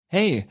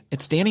Hey,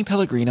 it's Danny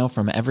Pellegrino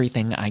from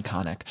Everything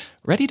Iconic.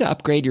 Ready to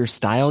upgrade your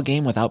style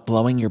game without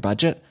blowing your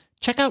budget?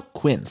 Check out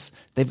Quince.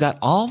 They've got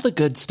all the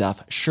good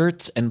stuff,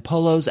 shirts and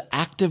polos,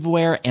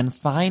 activewear, and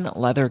fine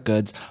leather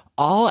goods,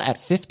 all at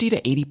 50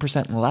 to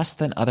 80% less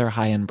than other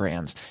high-end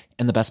brands.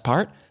 And the best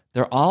part?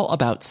 They're all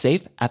about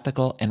safe,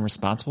 ethical, and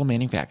responsible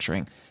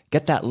manufacturing.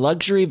 Get that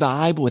luxury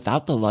vibe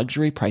without the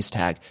luxury price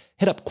tag.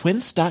 Hit up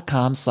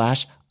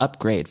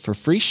quince.com/upgrade for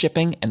free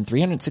shipping and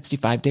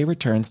 365-day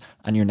returns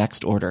on your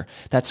next order.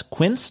 That's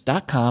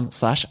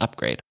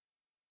quince.com/upgrade.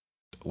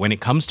 When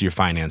it comes to your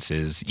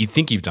finances, you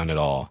think you've done it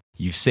all.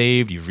 You've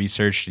saved, you've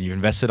researched, and you've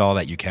invested all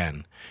that you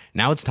can.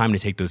 Now it's time to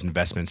take those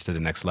investments to the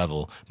next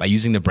level by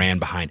using the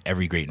brand behind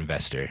every great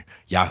investor,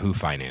 Yahoo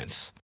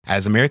Finance.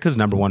 As America's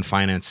 #1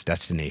 finance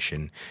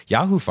destination,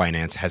 Yahoo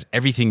Finance has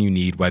everything you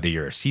need, whether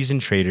you're a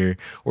seasoned trader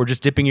or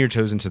just dipping your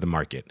toes into the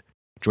market.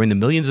 Join the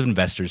millions of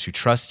investors who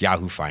trust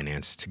Yahoo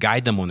Finance to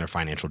guide them on their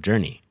financial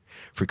journey.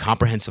 For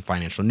comprehensive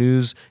financial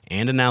news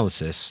and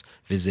analysis,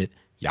 visit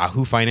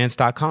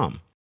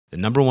yahoofinance.com, the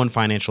 #1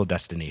 financial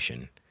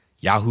destination,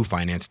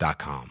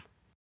 yahoofinance.com.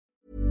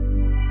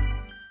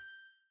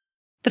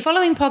 The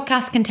following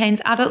podcast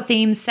contains adult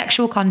themes,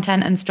 sexual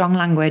content, and strong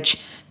language.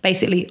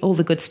 Basically, all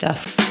the good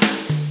stuff.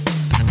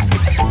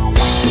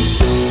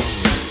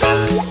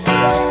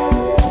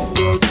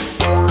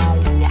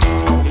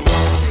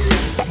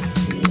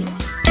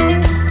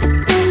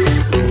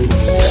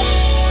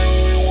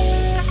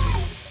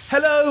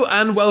 Hello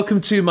and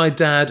welcome to My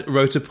Dad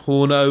Wrote a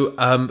Porno.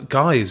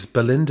 Guys,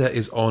 Belinda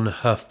is on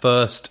her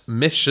first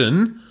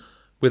mission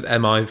with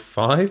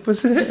MI5,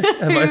 was it?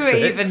 MI6? Who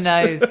even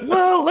knows?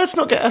 Well, let's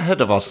not get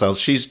ahead of ourselves.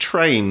 She's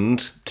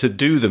trained to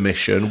do the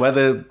mission.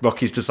 Whether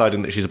Rocky's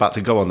deciding that she's about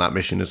to go on that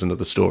mission is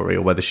another story,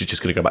 or whether she's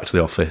just going to go back to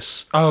the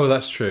office. Oh,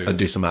 that's true. And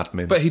do some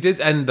admin. But he did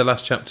end the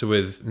last chapter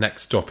with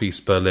next stop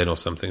East Berlin or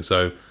something,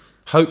 so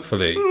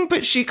hopefully.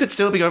 But she could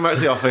still be going back to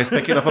the office,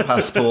 picking up a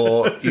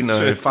passport,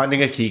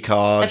 finding a key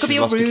card. There could be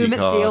a room at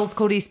Steele's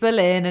called East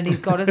Berlin and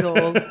he's got us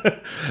all.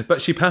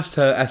 But she passed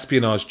her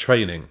espionage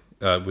training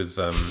with...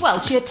 Well,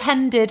 she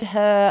attended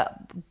her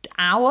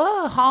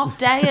half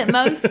day at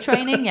most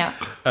training, yeah.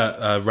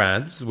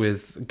 Rads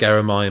with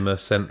Geramima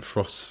sent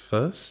Frost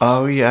first.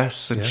 Oh,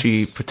 yes, and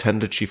she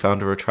pretended she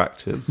found her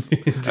attractive.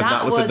 And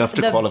that was enough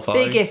to qualify. That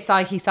was the biggest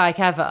psyche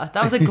ever.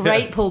 That was a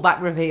great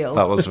pullback reveal.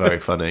 That was very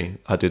funny.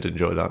 I did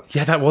enjoy that.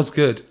 Yeah, that was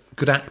good.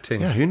 Good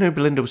acting. Yeah, who knew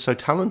Belinda was so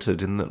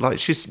talented in that? Like,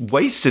 she's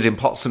wasted in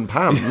pots and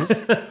pans.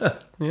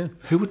 Yeah.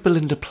 Who would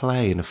Belinda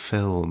play in a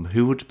film?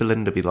 Who would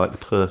Belinda be like the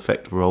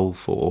perfect role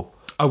for?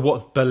 Oh,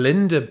 what,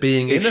 Belinda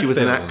being in a film? If she was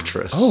an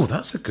actress. Oh,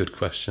 that's a good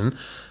question.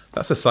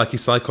 That's a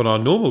psych on our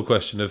normal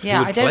question of who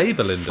would play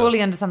Belinda. I don't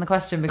fully understand the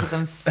question because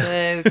I'm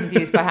so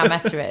confused by how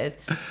meta it is.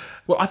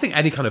 Well, I think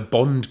any kind of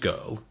Bond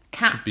girl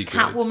should be good.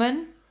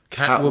 Catwoman.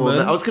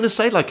 Catwoman. I was going to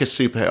say like a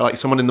superhero, like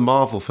someone in the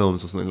Marvel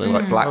films or something,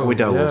 like Black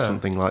Widow or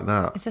something like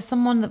that. Is there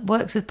someone that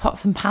works with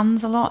pots and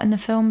pans a lot in the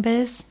film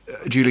biz?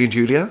 Julie and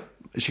Julia.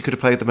 She could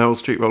have played the Meryl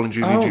Streep role in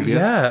Julie and Julia.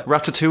 Yeah.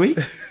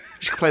 Ratatouille.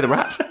 She could play the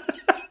rat.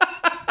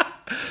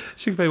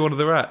 She could play one of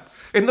the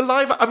rats. In the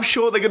live... I'm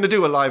sure they're going to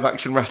do a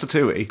live-action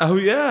Ratatouille. Oh,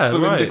 yeah,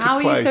 right. How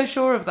are you so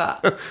sure of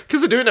that? Because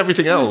they're doing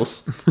everything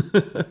else.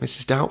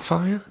 Mrs.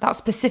 Doubtfire? That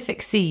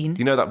specific scene.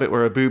 You know that bit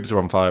where her boobs are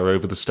on fire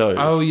over the stove?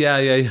 Oh,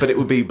 yeah. But it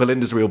would be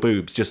Belinda's real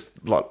boobs, just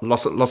like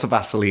lots of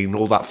Vaseline,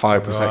 all that fire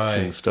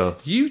protection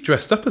stuff. You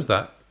dressed up as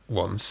that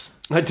once.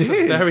 I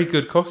did. Very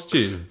good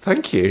costume.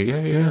 Thank you.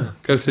 Yeah.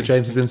 Go to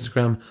James's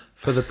Instagram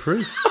for the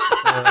proof.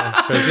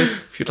 Very good.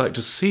 If you'd like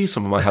to see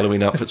some of my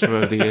Halloween outfits from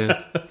over the years.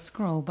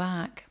 Scroll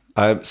back.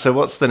 So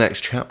what's the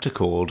next chapter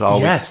called?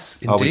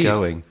 Indeed. Are we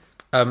going?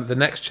 The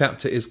next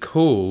chapter is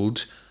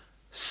called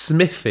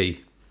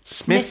Smithy.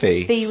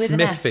 Smithy?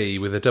 Smithy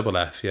with a double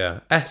F,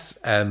 yeah.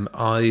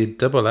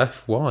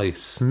 SMIFFY.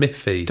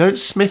 Smithy. Don't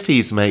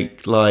Smithies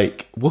make,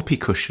 like, whoopee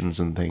cushions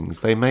and things?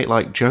 They make,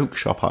 like, joke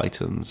shop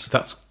items.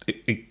 That's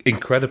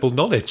incredible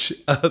knowledge.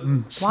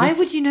 Why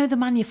would you know the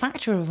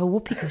manufacturer of a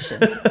whoopee cushion?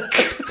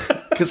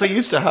 Because I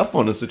used to have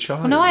one as a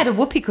child. Well, no, I had a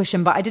whoopee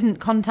cushion, but I didn't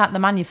contact the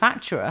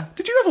manufacturer.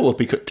 Did you have a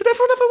whoopee cushion? Did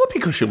everyone have a whoopee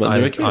cushion when they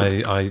were a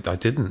kid? I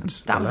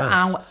didn't. That was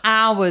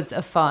hours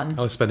of fun.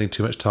 I was spending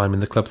too much time in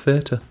the club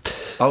theatre.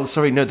 Oh,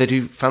 sorry, no, they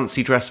do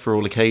fancy dress for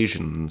all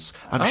occasions.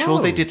 I'm sure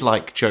they did,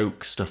 like,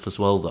 joke stuff as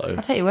well, though.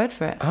 I'll take your word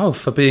for it. Oh,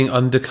 for being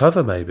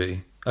undercover,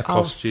 maybe. A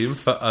costume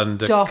for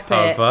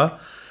undercover.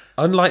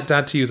 Unlike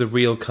Dad to use a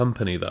real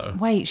company, though.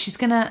 Wait, she's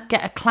going to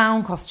get a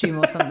clown costume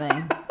or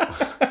something.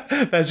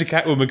 There's your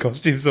Catwoman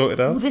costume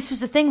sorted out. Well, this was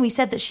the thing. We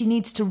said that she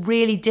needs to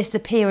really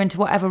disappear into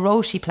whatever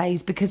role she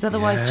plays because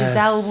otherwise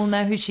Giselle will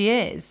know who she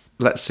is.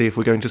 Let's see if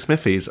we're going to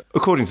Smithy's.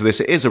 According to this,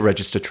 it is a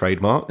registered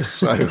trademark,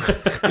 so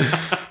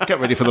get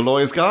ready for the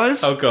lawyers,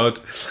 guys. Oh, God.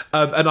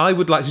 And I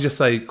would like to just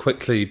say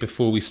quickly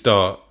before we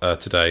start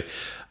today,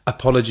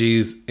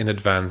 apologies in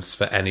advance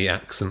for any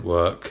accent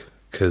work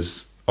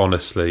because,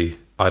 honestly,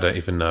 I don't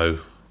even know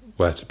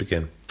where to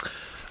begin.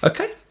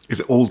 Okay. Is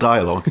it all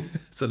dialogue?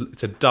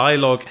 It's a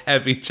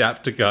dialogue-heavy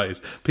chapter,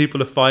 guys.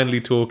 People are finally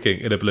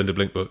talking in a Belinda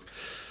Blink book.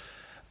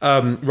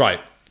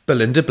 Right.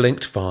 Belinda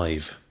blinked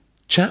 5.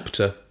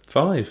 Chapter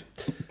 5.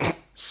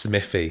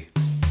 Smithy.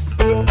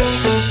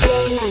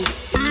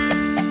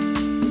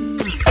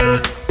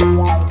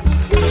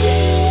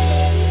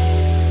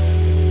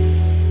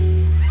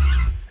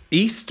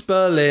 East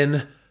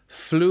Berlin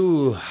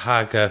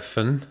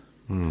Flughafen.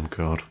 Oh,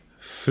 God.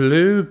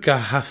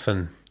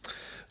 Flughafen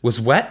was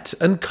wet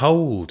and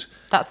cold.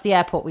 That's the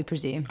airport, we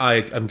presume. I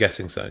am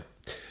guessing so.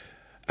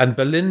 And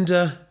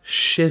Belinda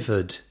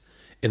shivered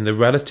in the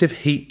relative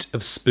heat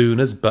of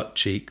Spooner's butt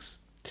cheeks.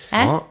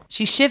 What?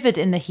 She shivered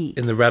in the heat.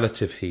 In the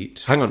relative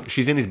heat. Hang on,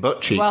 she's in his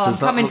butt cheeks. Well, I'm Is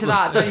that coming what- to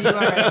that, don't you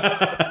worry.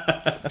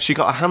 She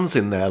got her hands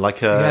in there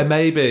like Yeah, a...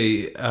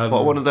 maybe.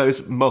 What, one of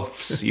those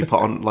muffs you put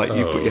on, like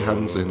you put your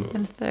hands in.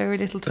 And very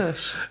little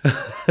tush.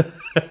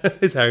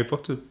 It's Harry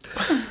Potter.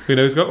 Who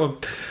knows, got one.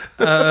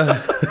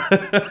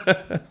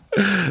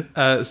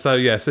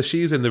 So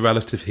she's in the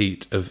relative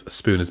heat of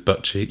Spooner's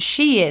butt cheeks.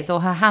 She is,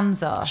 or her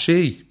hands are.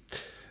 She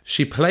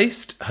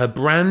placed her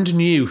brand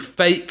new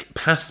fake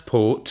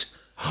passport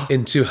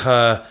into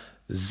her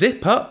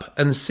zip up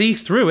and see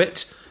through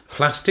it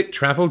plastic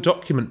travel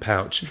document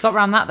pouch. He's got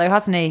round that though,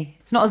 hasn't he?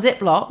 It's not a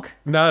Ziploc.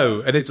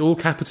 No, and it's all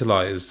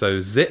capitalised. So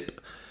zip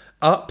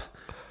up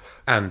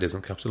and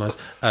isn't capitalised.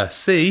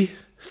 See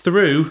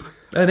through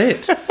and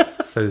it.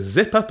 So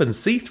zip up and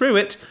see through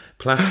it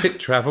plastic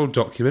travel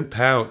document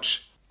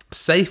pouch.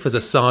 Safe as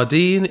a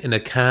sardine in a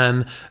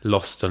can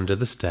lost under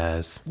the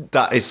stairs.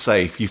 That is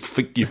safe. You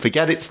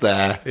forget it's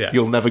there. Yeah.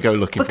 You'll never go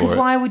looking Because for it.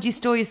 why would you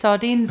store your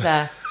sardines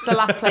there? It's the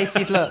last place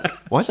you'd look.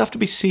 Why does it have to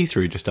be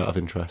see-through, just out of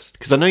interest?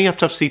 Because I know you have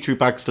to have see-through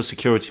bags for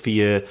security for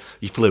your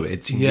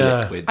fluids and your Yeah.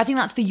 liquids. I think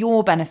that's for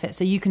your benefit,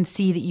 so you can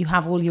see that you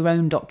have all your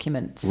own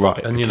documents. Right,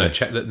 And, okay.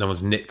 check that no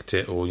one's nicked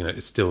it or,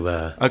 it's still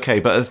there.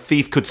 Okay, but a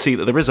thief could see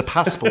that there is a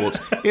passport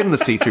in the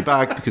see-through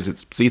bag because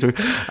it's see-through,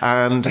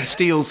 and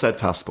steal said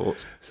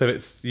passport. So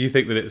you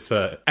think that it's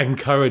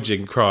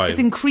encouraging crime. It's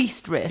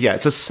increased risk. Yeah,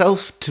 it's a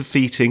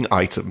self-defeating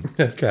item.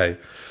 Okay.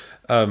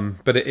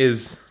 But it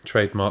is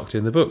trademarked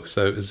in the book,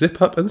 so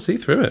zip up and see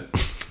through it.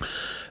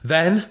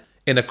 Then,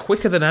 in a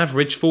quicker than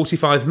average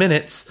 45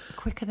 minutes,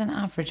 Quicker than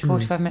average,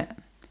 45 minutes.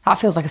 That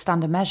feels like a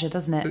standard measure,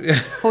 doesn't it?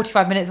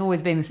 45 minutes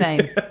always being the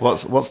same.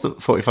 What's the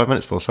 45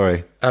 minutes for?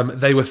 Sorry.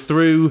 they were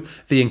through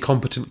the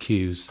incompetent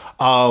queues.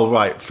 Oh,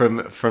 right.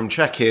 From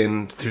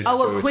check-in through Oh,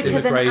 well, security.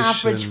 quicker than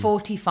Immigration. average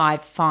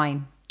 45,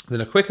 fine. Then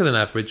a quicker than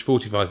average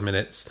 45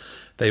 minutes,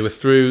 they were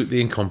through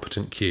the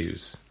incompetent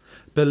queues.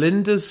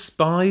 Belinda's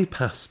spy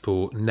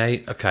passport,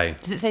 okay.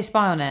 Does it say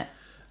spy on it?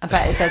 I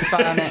bet it says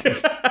spy on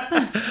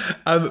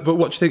it. But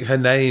what do you think her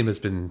name has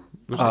been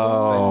they've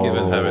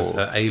given her as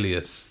her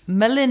alias?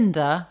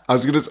 Melinda I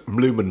was going to say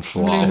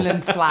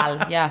Blumenflau.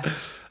 Blumenflal, yeah.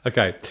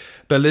 Okay.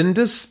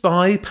 Belinda's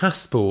spy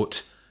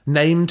passport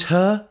named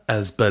her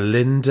as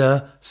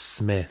Belinda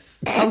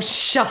Smith. Oh,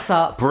 shut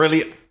up.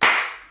 Brilliant.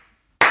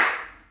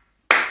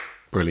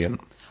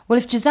 Brilliant. Well,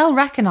 if Giselle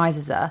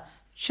recognises her,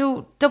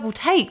 she'll double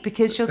take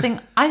because she'll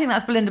think, I think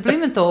that's Belinda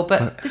Blumenthal,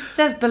 but this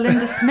says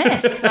Belinda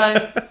Smith,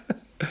 so...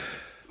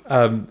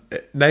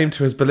 Named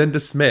her as Belinda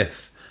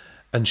Smith,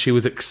 and she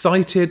was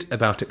excited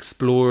about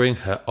exploring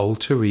her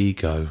alter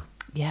ego.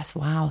 Yes,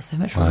 wow, so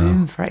much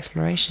room for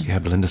exploration. Yeah,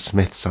 Belinda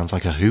Smith sounds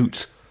like a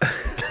hoot.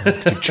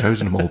 You've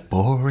chosen a more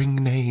boring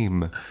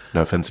name.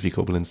 No offence if you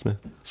call Belinda Smith.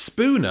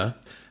 Spooner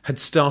had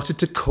started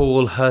to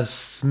call her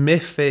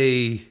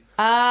Smithy.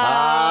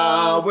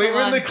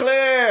 We're in the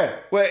clear.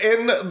 We're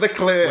in the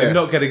clear. We're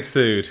not getting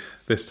sued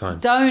this time.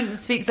 Don't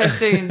speak so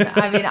soon.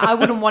 I mean, I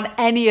wouldn't want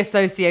any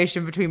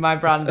association between my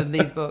brand and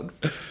these books.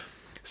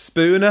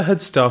 Spooner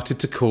had started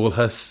to call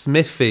her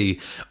Smithy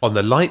on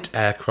the light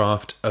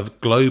aircraft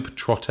of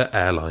Globetrotter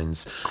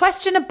Airlines.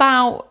 Question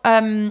about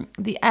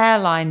the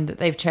airline that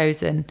they've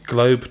chosen.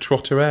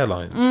 Globetrotter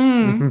Airlines.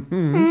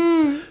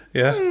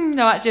 Yeah.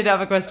 No, actually, I don't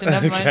have a question.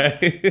 Never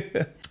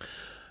mind.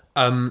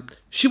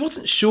 She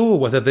wasn't sure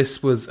whether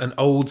this was an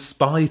old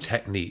spy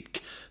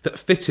technique that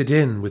fitted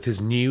in with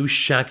his new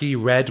shaggy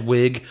red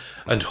wig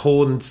and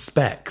horned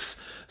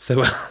specs,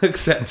 so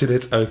accepted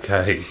it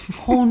okay.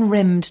 Horn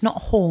rimmed, not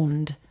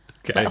horned.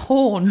 Okay. Like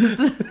horns.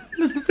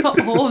 It's got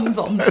horns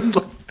on them.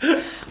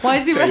 Why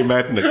is he Dame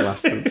wearing... Edna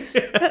glasses.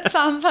 That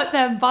sounds like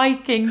they're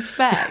Viking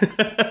specs.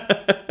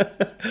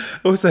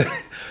 Also,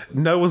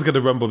 no one's going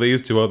to rumble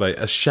these two, are they?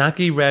 A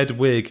shaggy red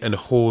wig and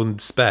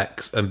horned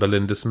specs and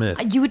Belinda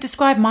Smith. You would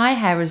describe my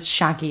hair as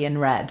shaggy and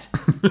red.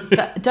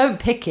 Don't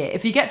pick it.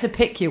 If you get to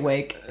pick your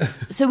wig.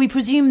 So we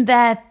presume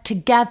they're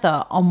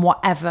together on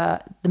whatever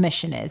the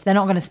mission is. They're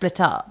not going to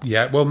split up.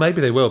 Yeah, well, maybe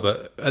they will,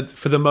 but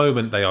for the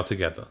moment, they are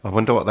together. I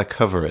wonder what their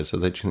cover is. Are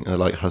they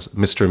like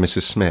Mr. and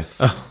Mrs. Smith?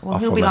 Well,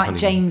 Off he'll on be their like honeymoon.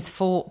 James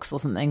Fawkes or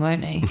something,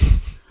 won't he?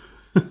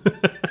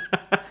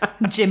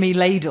 Jimmy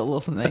Ladle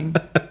or something.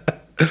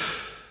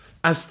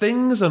 As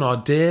things on our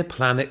dear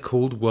planet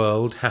called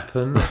world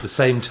happen at the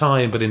same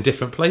time but in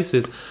different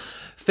places,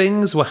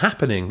 things were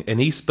happening in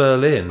East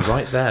Berlin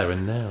right there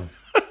and now.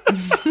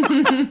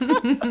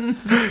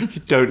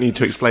 You don't need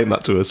to explain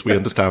that to us. We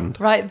understand.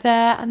 Right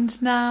there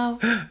and now.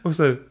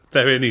 Also,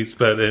 They're in East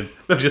Berlin.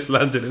 They've just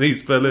landed in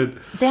East Berlin.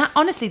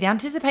 Honestly, the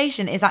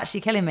anticipation is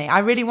actually killing me. I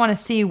really want to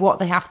see what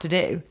they have to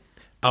do.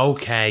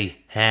 Okay,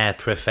 Herr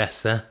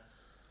Professor.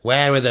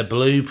 Where are the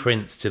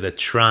blueprints to the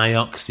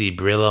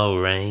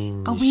Trioxy-Brillo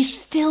range? Are we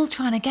still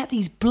trying to get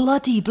these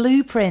bloody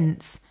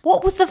blueprints?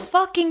 What was the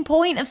fucking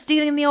point of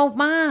stealing the old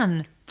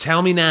man?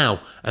 Tell me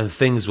now, and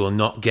things will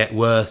not get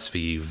worse for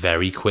you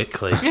very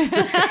quickly.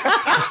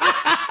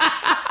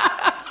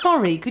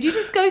 Sorry, could you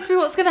just go through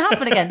what's going to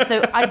happen again?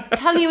 So I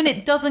tell you and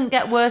it doesn't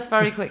get worse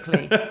very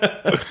quickly.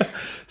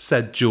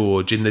 Said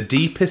George in the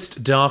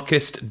deepest,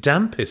 darkest,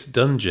 dampest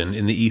dungeon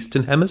in the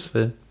Eastern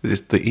Hemisphere.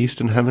 Is the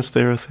Eastern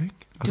Hemisphere a thing?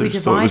 Do we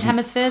divide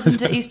hemispheres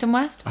into East and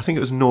West? I think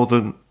it was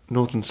Northern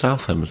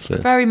South Hemisphere.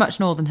 Very much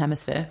Northern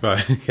Hemisphere.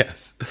 Right,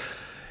 yes.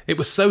 It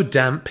was so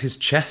damp his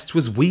chest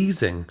was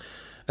wheezing,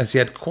 as he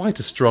had quite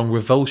a strong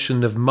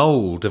revulsion of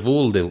mould of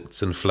all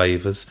ilts and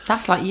flavours.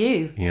 That's like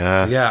you.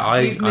 Yeah. Yeah,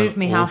 You've moved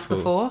me house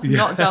before. Yeah.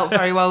 Not dealt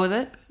very well with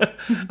it.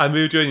 I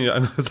moved you in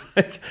and I was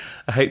like,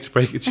 I hate to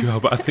break it to you, Al,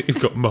 but I think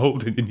you've got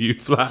mould in your new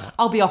flat.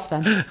 I'll be off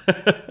then.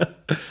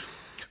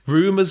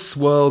 Rumours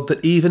swirled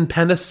that even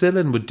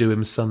penicillin would do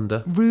him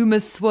sunder.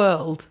 Rumours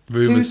swirled.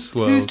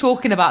 Swirled. Who's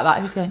talking about that?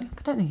 Who's going,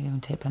 I don't think you're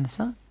going to take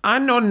penicillin. I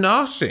know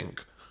nothing,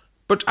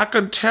 but I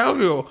can tell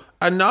you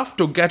enough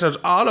to get us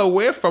all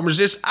away from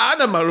this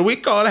animal we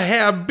call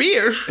Herr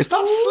Biersch. Is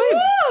that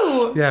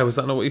Slim? Yeah, was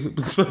that not what you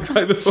spoke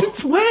like before?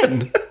 Since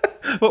when?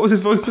 What was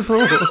his voice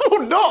before?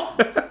 Oh, not.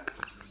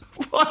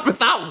 Whatever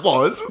that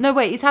was. No,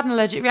 wait, he's had an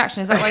allergic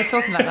reaction. Is that why he's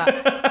talking like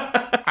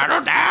that? I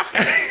don't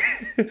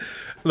know.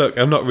 Look,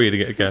 I'm not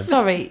reading it again.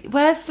 Sorry,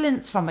 where's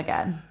Slint's from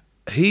again?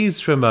 He's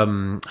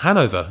from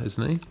Hanover,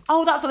 isn't he?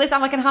 Oh, that's what they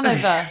sound like in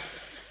Hanover.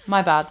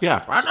 My bad.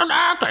 Yeah. I don't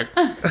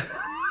know.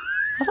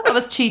 I thought that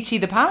was Chi Chi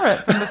the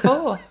parrot from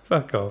before.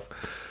 Fuck off.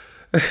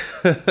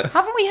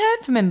 Haven't we heard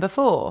from him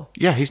before?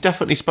 Yeah, he's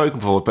definitely spoken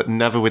before, but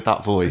never with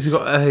that voice. Has he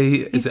got a?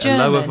 Is it a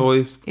lower German.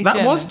 voice? He's That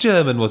German. was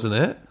German, wasn't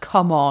it?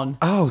 Come on.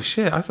 Oh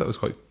shit! I thought it was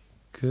quite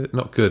good.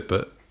 Not good,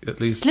 but at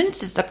least.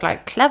 Slint's just look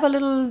like clever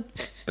little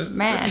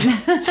man.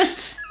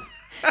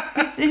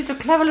 he's a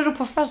clever little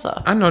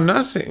professor. I know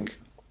nothing.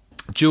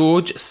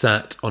 George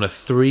sat on a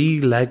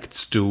 3-legged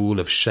stool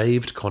of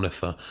shaved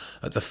conifer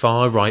at the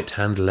far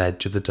right-hand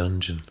ledge of the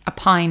dungeon. A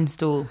pine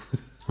stool.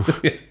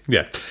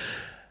 Yeah.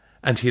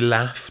 And he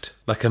laughed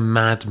like a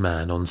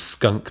madman on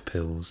skunk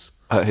pills.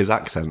 His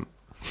accent.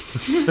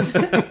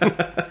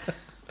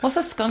 What's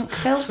a skunk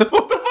pill? What the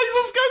fuck's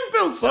a skunk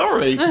pill?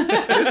 Sorry.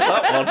 It's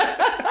that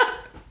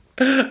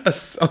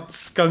one. On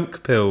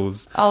skunk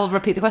pills. I'll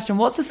repeat the question.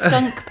 What's a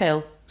skunk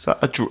pill? Is that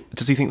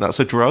does he think that's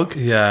a drug?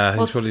 Yeah,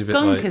 Well, he's probably a bit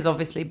skunk like... is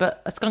obviously,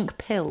 but a skunk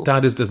pill.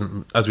 Dad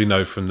doesn't, as we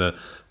know from the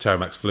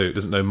Terramax flute,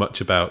 doesn't know much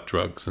about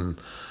drugs and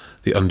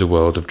the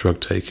underworld of drug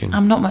taking.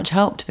 I'm not much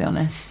help, to be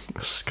honest.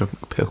 A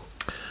skunk pill.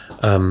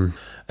 And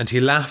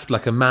he laughed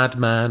like a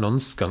madman on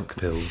skunk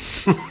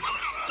pills,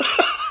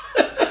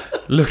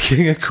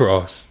 looking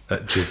across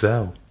at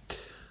Giselle.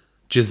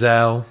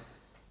 Giselle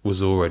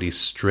was already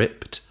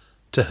stripped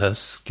to her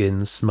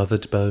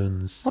skin-smothered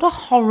bones. What a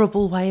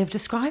horrible way of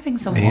describing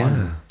someone.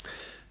 Yeah.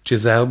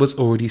 Giselle was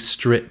already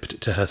stripped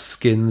to her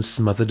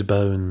skin-smothered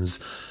bones,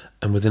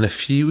 and within a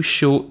few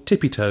short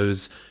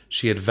tippy-toes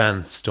she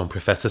advanced on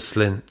Professor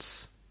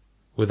Slintz,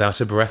 without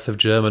a breath of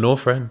German or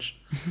French.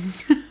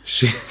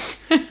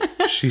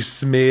 She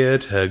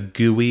smeared her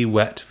gooey,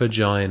 wet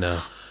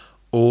vagina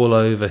all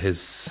over his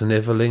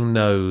snivelling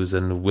nose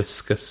and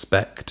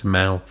whisker-specked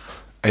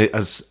mouth.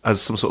 As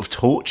some sort of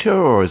torture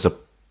or as a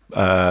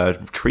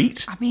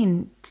treat? I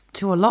mean,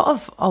 to a lot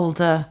of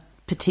older,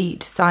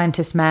 petite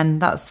scientist men,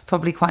 that's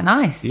probably quite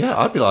nice. Yeah,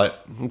 I'd be like,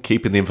 I'm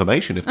keeping the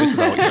information if this is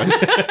how it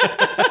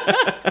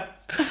goes.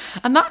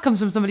 And that comes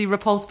from somebody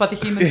repulsed by the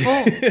human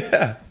form.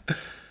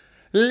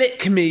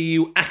 Lick me,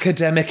 you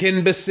academic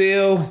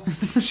imbecile,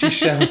 she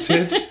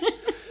shouted.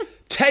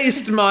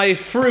 Taste my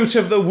fruit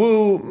of the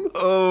womb.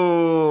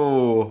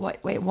 Oh.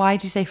 Wait, why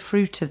did you say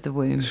fruit of the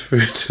womb?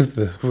 Fruit of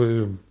the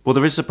womb. Well,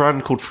 there is a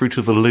brand called Fruit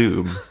of the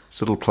Loom.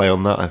 It's a little play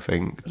on that, I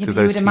think. Yeah, Do but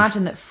you would those two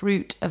imagine that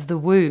fruit of the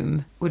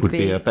womb would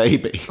be a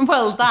baby.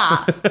 Well,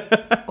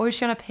 that. Or is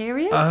she on a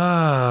period?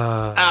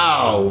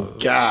 Oh,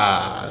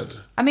 God.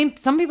 I mean,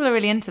 some people are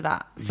really into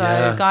that. So,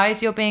 Yeah.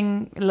 guys, you're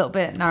being a little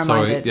bit Sorry,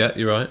 narrow-minded. yeah,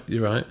 you're right.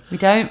 We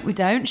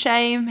don't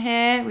shame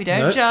here. We don't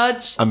No.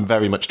 judge. I'm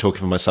very much talking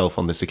for myself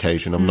on this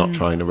occasion. I'm not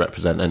trying to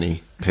represent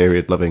any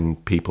period-loving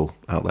people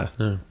out there.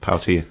 No. Power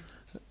to you.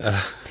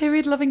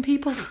 Period-loving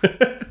people.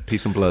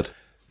 Peace and blood.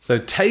 So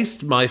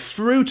taste my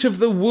fruit of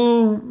the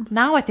womb.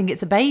 Now I think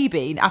it's a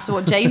baby, after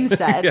what James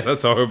said. Yeah,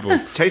 that's horrible.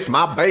 Taste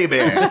my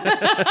baby. Also,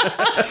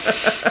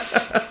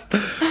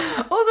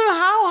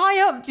 how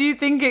high up do you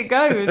think it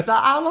goes?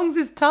 Like, how long's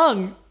his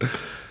tongue?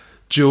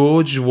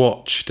 George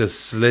watched as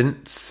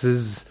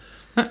Slintz's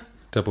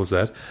double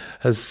Z,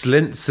 as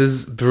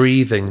Slintz's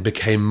breathing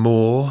became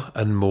more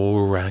and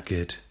more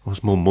ragged.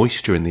 There's more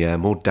moisture in the air,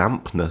 more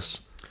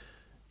dampness.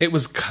 It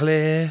was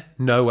clear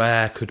no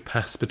air could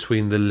pass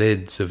between the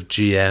lids of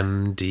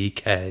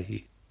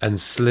GMDK, and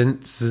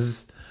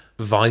Slintz's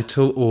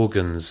vital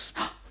organs.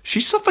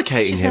 She's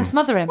suffocating She's him. going to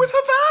smother him. With her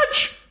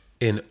vag!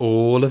 In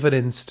all of an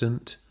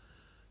instant,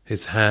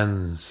 his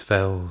hands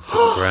fell to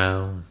the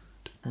ground.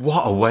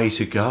 What a way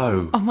to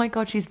go. Oh my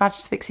God, she's vag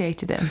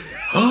asphyxiated him.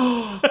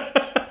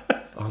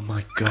 Oh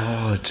my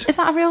God. Is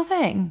that a real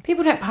thing?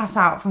 People don't pass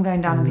out from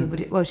going down on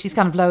people. Well, she's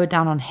kind of lowered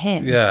down on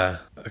him. Yeah,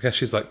 I guess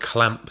she's like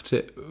clamped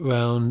it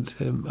round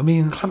him. I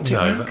mean, clamped it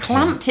round.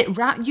 Clamped it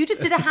round. You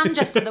just did a hand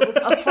gesture that was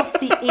across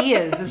the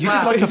ears as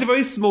well. like He's a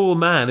very small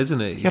man, isn't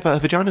he? Yeah, but her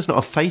vagina's not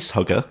a face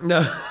hugger.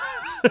 No.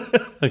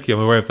 Thank you,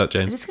 I'm aware of that,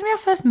 James. It's going to be our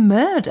first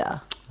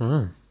murder.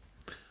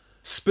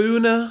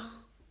 Spooner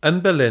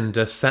and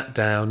Belinda sat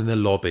down in the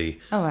lobby,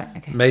 Oh, right,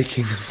 okay.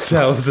 making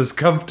themselves as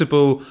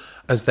comfortable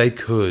as they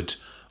could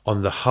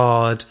on the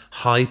hard,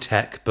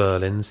 high-tech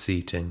Berlin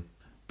seating.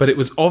 But it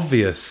was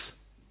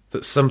obvious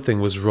that something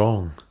was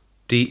wrong.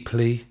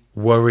 Deeply,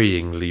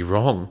 worryingly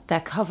wrong. Their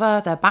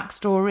cover, their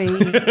backstory,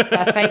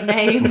 their fake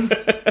names.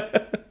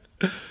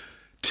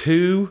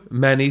 Too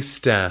many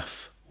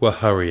staff were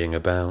hurrying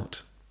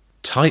about,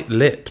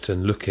 tight-lipped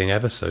and looking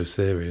ever so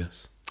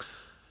serious.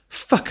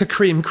 Fuck a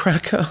cream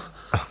cracker,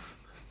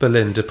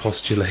 Belinda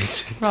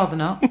postulated. Rather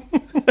not.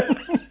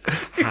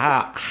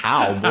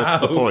 How?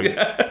 What's the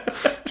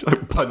point? Should I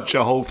punch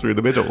a hole through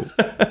the middle?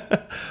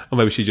 Or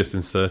maybe she just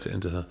insert it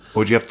into her.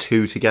 Or do you have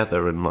two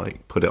together and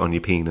like put it on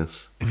your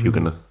penis if you're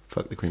gonna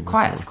fuck the cream?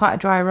 It's quite a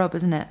dry rub,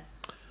 isn't it?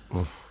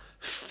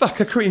 Fuck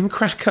a cream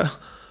cracker,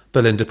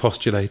 Belinda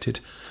postulated.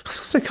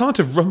 They can't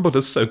have rumbled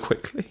us so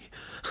quickly.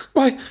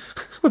 Why,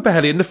 we're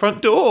barely in the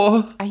front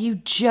door. Are you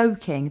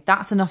joking?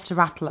 That's enough to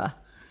rattle her.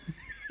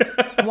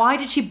 Why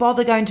did she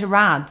bother going to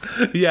Rads?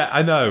 Yeah,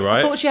 I know, right?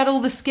 I thought she had all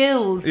the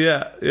skills.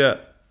 Yeah.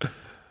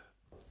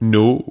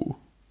 No,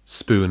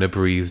 Spooner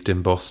breathed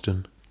in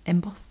Boston. In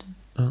Boston.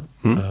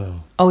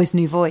 Oh, his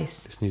new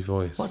voice. His new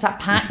voice. What's that?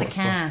 Pack the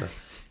car.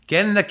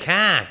 Get in the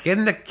car. Get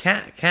in the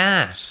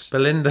car.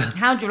 Belinda.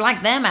 How'd you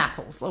like them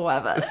apples or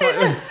whatever?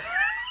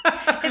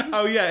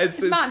 Oh, yeah,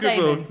 it's Matt Good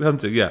Will Damon.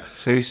 Hunting, yeah.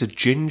 So he's a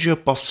ginger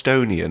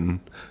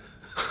Bostonian.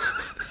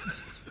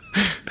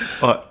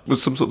 With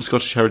some sort of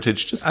Scottish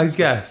heritage. Just I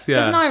guess, yeah.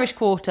 There's an Irish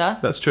quarter.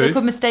 That's So true. they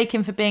could mistake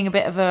him for being a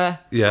bit of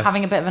Yes.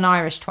 having a bit of an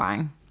Irish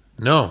twang.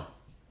 No,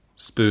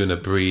 Spooner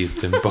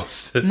breathed in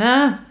Boston.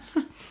 Nah.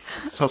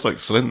 sounds like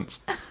Slint's.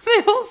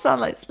 They all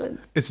sound like Slint.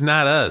 It's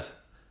not us.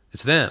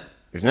 It's them.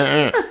 Isn't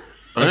it?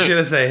 Or should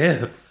I say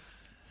him?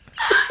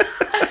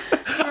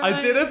 I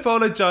did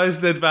apologise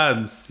in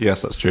advance.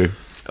 Yes, that's true.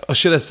 Or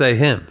should I say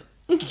him?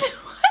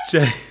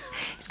 Jay.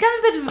 It's got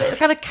a bit of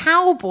kind of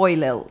cowboy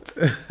lilt.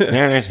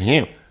 It's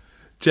him.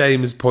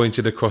 James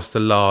pointed across the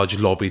large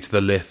lobby to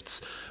the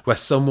lifts, where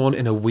someone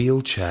in a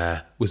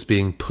wheelchair was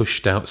being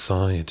pushed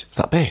outside. Is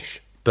that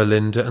Bish?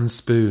 Belinda and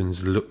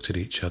Spoons looked at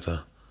each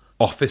other.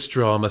 Office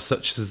drama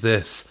such as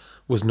this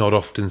was not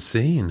often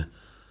seen.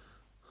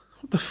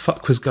 What the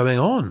fuck was going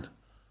on?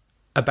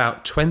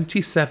 About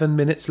 27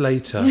 minutes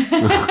later,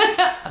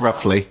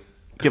 Roughly.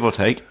 Give or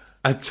take.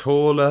 a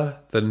taller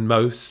than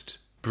most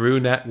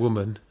brunette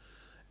woman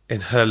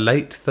in her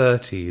late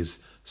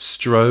 30s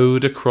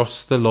strode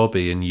across the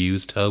lobby and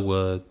used her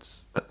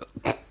words.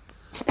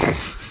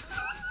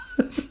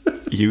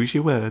 Use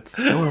your words.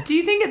 Go on. Do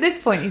you think at this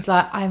point he's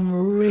like, I'm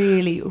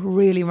really,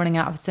 really running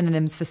out of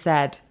synonyms for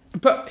said?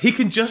 But he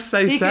can just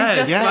say He said.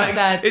 can just say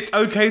said. It's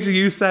okay to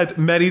use said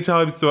many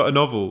times throughout a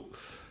novel.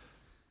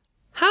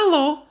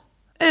 Hello,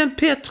 I'm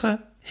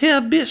Petra,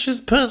 Herr Bish's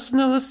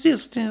personal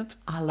assistant.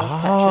 I love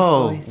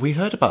Oh, Petra's voice. we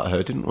heard about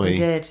her, didn't we? We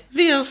did.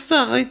 We are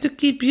sorry to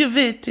keep you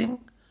waiting,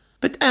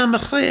 but I'm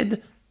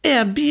afraid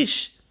Herr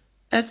Bish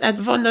has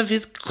had one of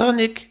his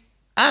chronic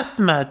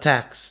asthma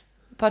attacks.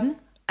 Pardon?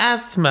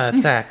 Asthma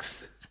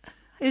attacks.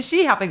 Is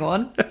she having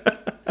one?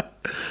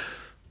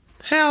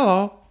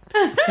 Hello.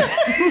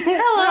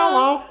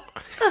 Hello.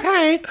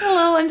 Hey.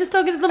 Hello, I'm just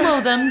talking to the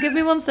modem. Give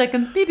me 1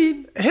 second. Beep,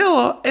 beep.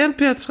 Hello, I'm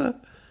Petra.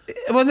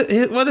 One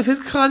of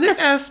his chronic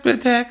asthma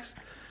attacks.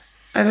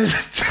 And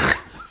it's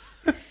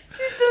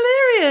She's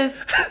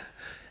delirious.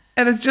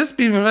 and has just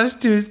been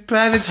rushed to his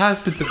private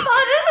hospital.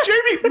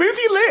 Jamie, move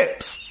your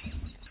lips.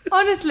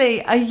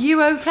 Honestly, are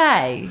you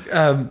okay?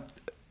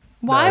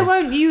 Why No.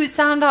 won't you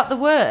sound out the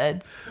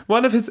words?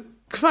 One of his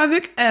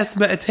chronic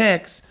asthma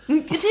attacks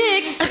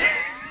Yes.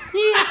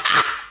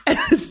 and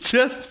has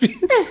just been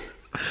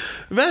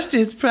rushed to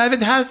his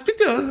private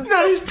hospital.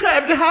 No, he's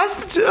private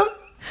hospital.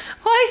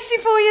 Why is she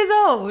 4 years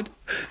old?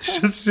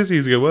 just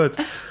using her words.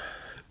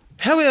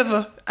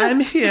 However, I'm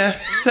here,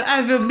 so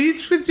I will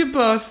meet with you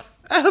both.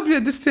 I hope you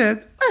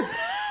understand.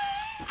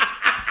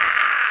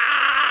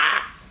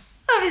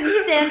 I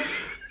understand.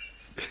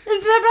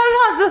 It's my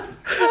brother's husband.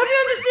 I hope you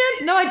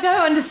understand. No, I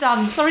don't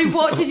understand. Sorry,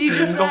 what did you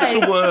just Not say?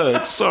 a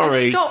word.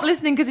 Sorry. Stop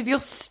listening because of your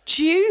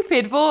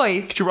stupid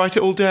voice. Could you write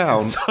it all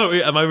down?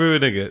 Sorry, am I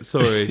ruining it?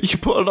 Sorry. You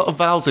put a lot of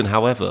vowels in,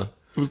 however.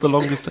 It was the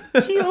longest.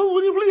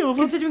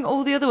 Considering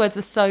all the other words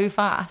were so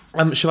fast.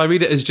 Shall I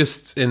read it as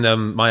just in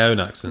my own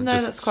accent? No,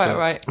 Just that's quite so- all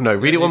right. No,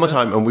 read it one more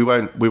time and we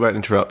won't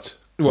interrupt.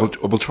 We'll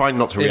try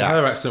not to In react.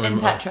 her accent. In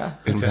Petra.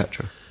 In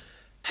Petra.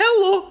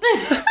 Hello.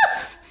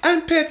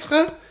 I'm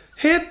Petra,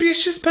 Herr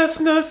Bish's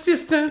personal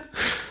assistant.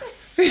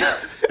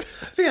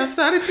 We are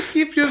sorry to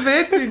keep you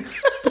waiting,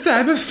 but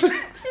I'm afraid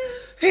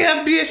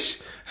Herr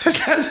Bish has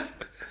had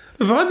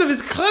one of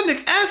his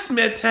chronic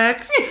asthma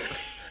attacks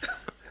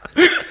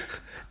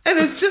and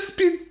has just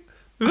been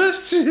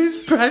rushed to his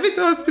private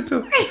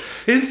hospital.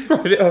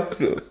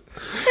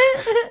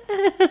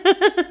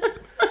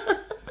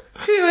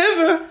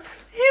 However,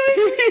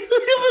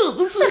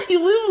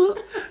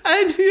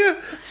 I'm here,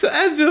 so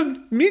I will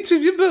meet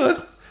with you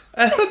both.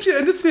 I hope you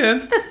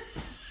understand.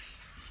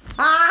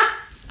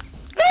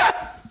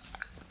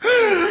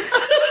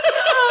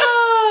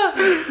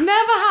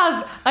 Never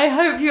has, I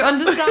hope you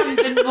understand,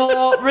 been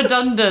more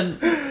redundant.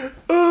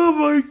 Oh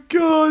my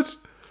God.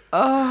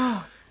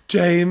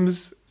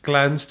 James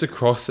glanced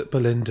across at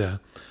Belinda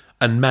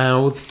and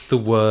mouthed the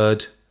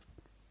word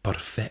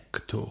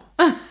perfecto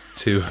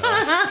to her.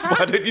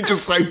 Why don't you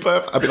just say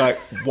perfect? I'd be like,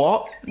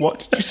 what? What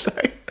did you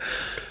say?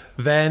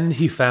 Then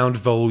he found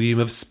volume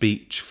of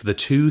speech for the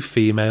two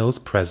females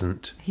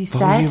present. He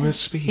Volume said, of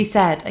speech. he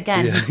said,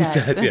 again, Yeah, he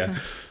said. yeah.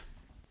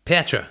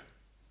 Petra,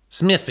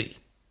 Smithy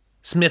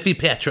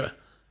Petra,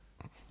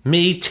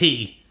 me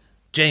T,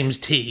 James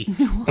T.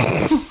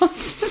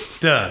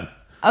 Done.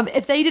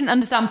 If they didn't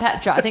understand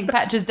Petra, I think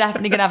Petra's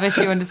definitely going to have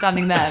issue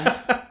understanding them.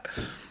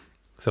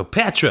 So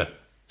Petra,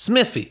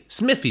 Smithy,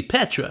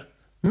 Petra,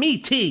 me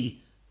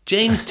T,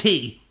 James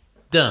T.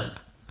 Done.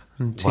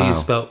 And T Wow. is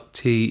spelled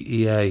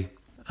T-E-A,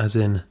 as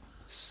in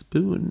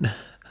spoon,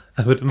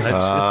 I would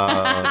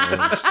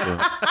imagine.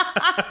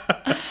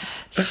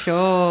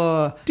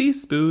 Sure.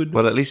 Teaspoon.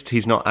 Well, at least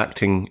he's not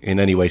acting in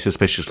any way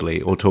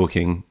suspiciously or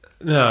talking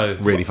No.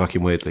 really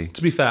fucking weirdly.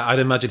 To be fair, I'd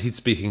imagine he's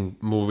speaking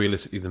more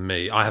realistically than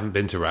me. I haven't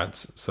been to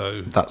Rads,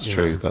 so... That's you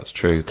true, know. that's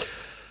true.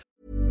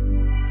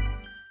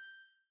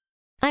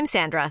 I'm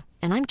Sandra,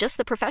 and I'm just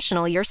the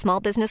professional your small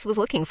business was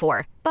looking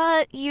for.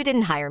 But you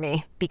didn't hire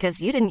me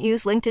because you didn't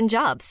use LinkedIn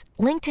Jobs.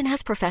 LinkedIn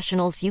has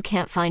professionals you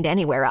can't find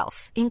anywhere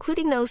else,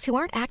 including those who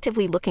aren't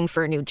actively looking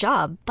for a new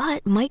job,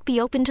 but might be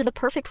open to the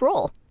perfect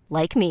role,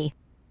 like me.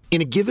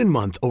 In a given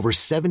month, over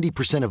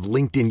 70% of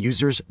LinkedIn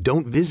users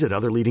don't visit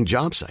other leading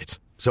job sites.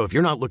 So if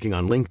you're not looking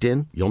on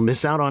LinkedIn, you'll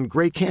miss out on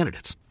great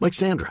candidates like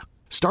Sandra.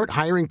 Start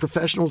hiring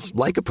professionals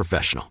like a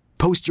professional.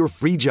 Post your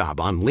free job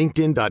on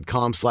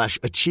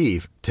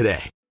linkedin.com/achieve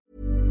today.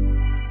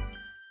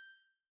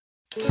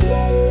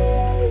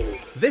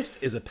 This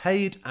is a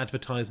paid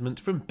advertisement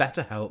from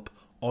BetterHelp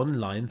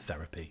Online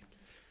Therapy.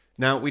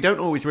 Now, we don't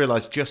always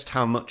realise just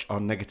how much our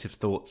negative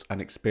thoughts and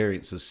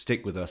experiences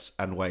stick with us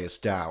and weigh us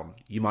down.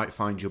 You might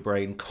find your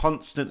brain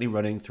constantly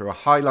running through a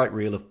highlight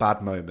reel of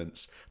bad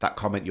moments. That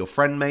comment your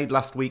friend made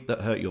last week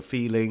that hurt your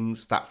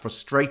feelings, that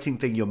frustrating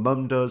thing your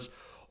mum does,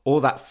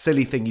 or that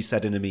silly thing you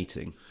said in a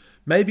meeting.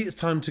 Maybe it's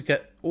time to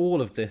get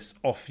all of this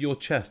off your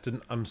chest.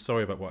 And I'm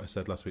sorry about what I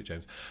said last week,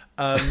 James.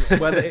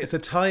 Whether it's a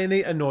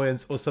tiny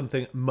annoyance or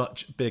something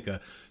much bigger,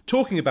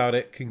 talking about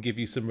it can give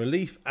you some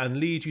relief and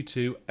lead you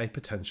to a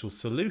potential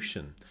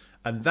solution.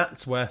 And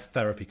that's where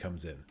therapy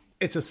comes in.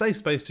 It's a safe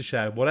space to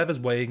share whatever's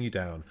weighing you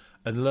down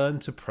and learn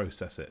to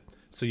process it,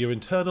 so your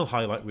internal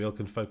highlight reel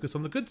can focus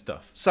on the good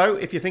stuff. So,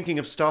 if you're thinking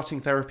of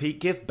starting therapy,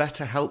 give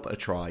BetterHelp a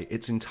try.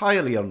 It's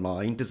entirely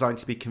online, designed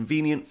to be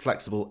convenient,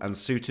 flexible, and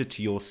suited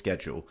to your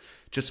schedule.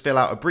 Just fill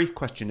out a brief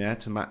questionnaire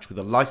to match with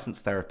a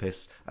licensed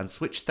therapist and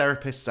switch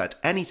therapists at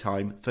any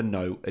time for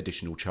no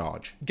additional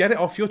charge. Get it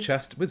off your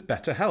chest with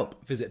BetterHelp.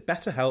 Visit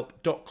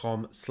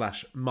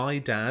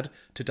betterhelp.com/mydad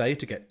today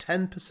to get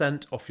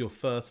 10% off your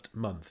first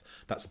month.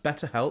 That's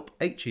BetterHelp,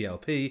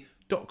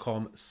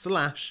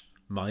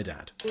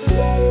 HELP.com/mydad.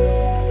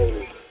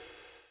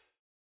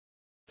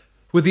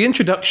 With the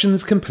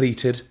introductions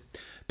completed,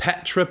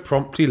 Petra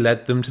promptly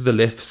led them to the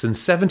lifts and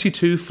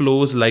 72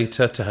 floors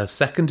later to her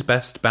second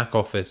best back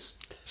office.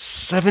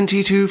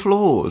 72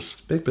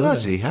 floors. big building.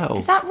 Bloody hell.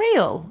 Is that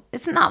real?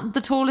 Isn't that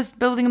the tallest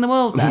building in the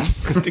world then? I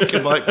think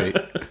it might be.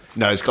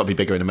 No, it's got to be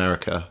bigger in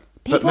America.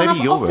 People but maybe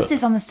have Europe.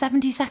 offices on the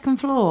 72nd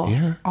floor.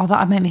 Yeah. Oh,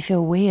 that'd make me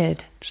feel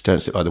weird. Just don't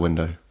sit by the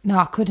window. No,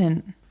 I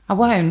couldn't. I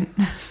won't.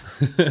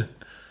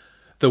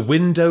 The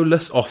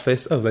windowless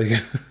office. Oh, there you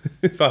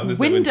go. Found this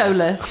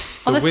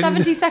Windowless on The the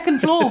wind- 72nd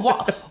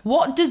floor.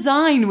 What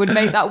design would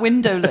make that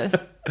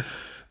windowless?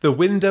 The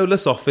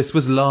windowless office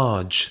was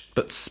large,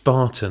 but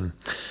Spartan.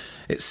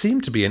 It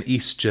seemed to be an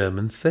East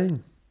German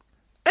thing.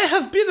 I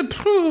have been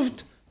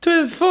approved to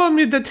inform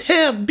you that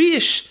Herr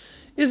Bisch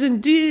is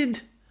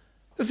indeed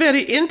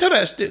very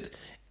interested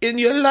in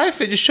your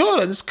life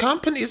insurance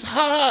company's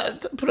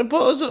hard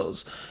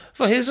proposals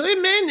for his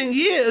remaining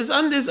years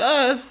on this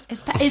earth.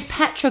 Is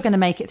Petra going to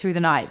make it through the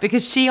night?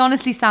 Because she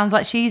honestly sounds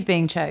like she's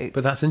being choked.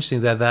 But that's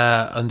interesting. They're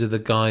there under the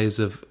guise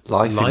of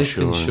Life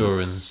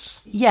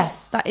insurance.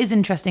 Yes, that is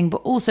interesting,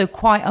 but also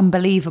quite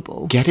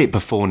unbelievable. Get it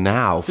before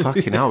now.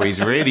 Fucking hell,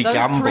 he's really Those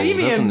gambled,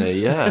 premiums. doesn't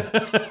he? Yeah.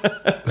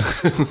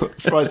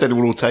 Surprised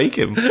anyone will take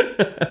him.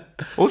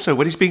 Also,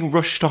 when he's being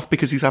rushed off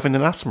because he's having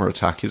an asthma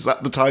attack, is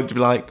that the time to be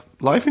like,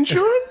 life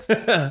insurance?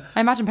 I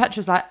imagine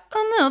Petra's like,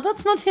 oh no,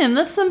 that's not him,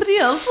 that's somebody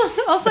else.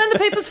 I'll sign the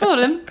papers for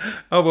him.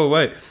 Oh, well,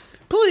 wait.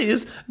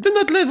 please, do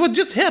not let what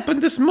just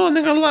happened this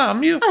morning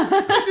alarm you.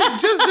 It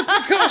is just a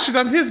precaution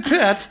on his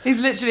part.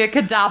 He's literally a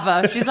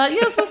cadaver. She's like,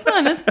 yes, we'll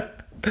sign it.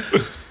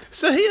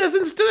 So he has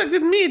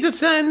instructed me to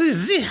sign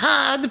the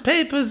hard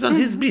papers on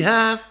his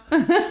behalf.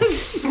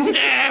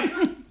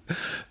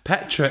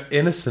 Petra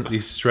innocently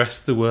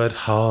stressed the word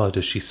hard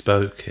as she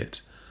spoke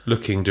it,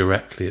 looking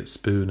directly at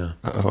Spooner.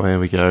 Oh, here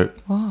we go.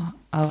 What?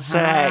 Oh,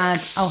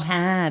 Sex. had. Oh,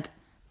 had.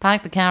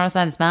 Park the car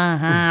outside, it's my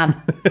had.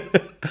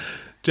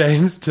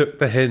 James took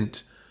the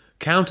hint,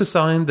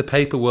 countersigned the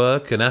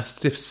paperwork and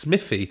asked if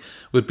Smithy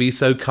would be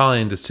so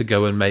kind as to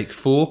go and make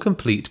 4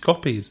 complete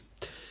copies.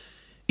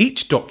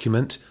 Each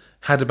document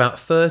had about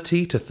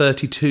 30 to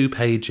 32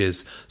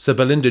 pages, so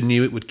Belinda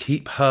knew it would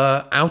keep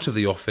her out of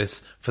the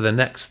office for the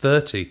next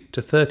 30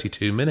 to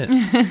 32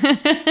 minutes.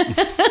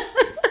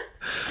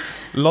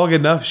 Long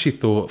enough, she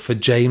thought, for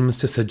James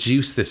to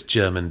seduce this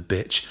German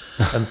bitch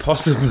and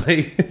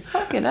possibly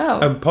Fucking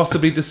hell. and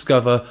possibly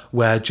discover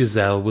where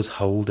Giselle was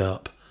holed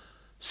up.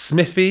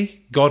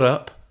 Smithy got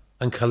up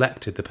and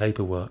collected the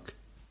paperwork.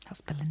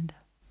 That's Belinda.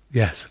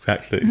 Yes,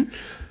 exactly.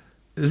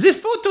 The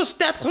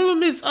photostat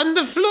room is on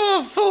the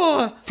floor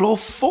 4, Floor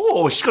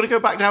 4? She's got to go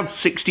back down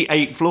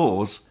 68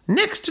 floors.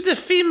 next to the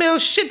female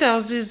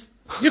shithouses.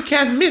 You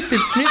can't miss it,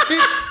 Smithy.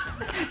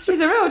 She's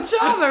a real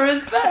charmer,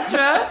 is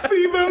Petra.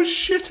 Female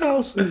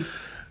shithouses.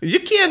 You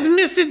can't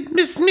miss it,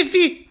 Miss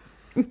Smithy.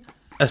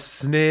 A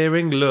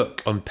sneering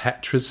look on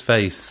Petra's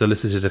face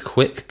solicited a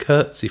quick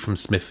curtsy from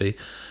Smithy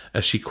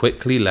as she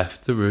quickly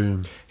left the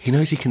room. He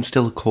knows he can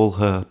still call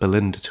her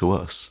Belinda to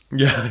us.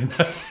 Yeah, I know.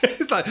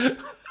 It's like,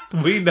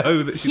 we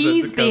know that she's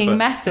He's undercover. being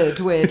method,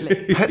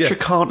 weirdly. Petra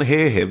can't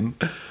hear him.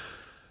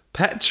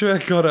 Petra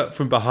got up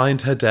from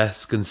behind her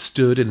desk and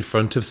stood in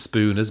front of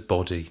Spooner's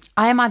body.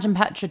 I imagine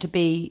Petra to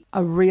be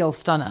a real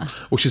stunner.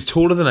 Well, she's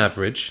taller than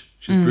average.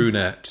 She's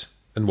brunette.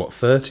 And what,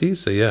 30s?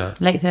 So, yeah.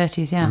 Late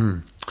 30s, yeah.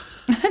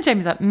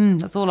 Jamie's like,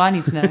 that's all I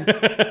need to know.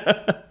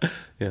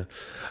 Yeah.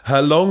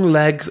 Her long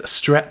legs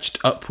stretched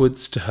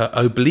upwards to her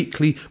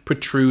obliquely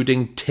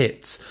protruding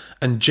tits,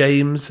 and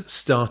James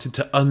started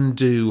to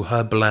undo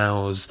her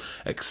blouse,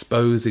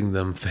 exposing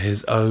them for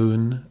his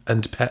own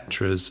and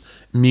Petra's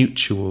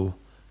mutual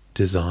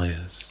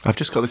desires. I've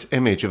just got this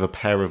image of a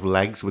pair of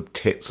legs with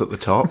tits at the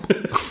top.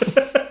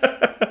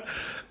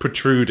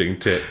 Protruding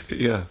tits.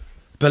 Yeah.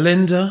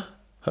 Belinda...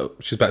 Oh,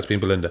 she's back to being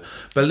Belinda.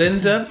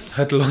 Belinda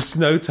had lost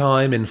no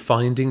time in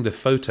finding the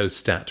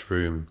photostat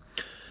room.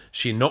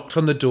 She knocked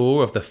on the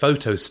door of the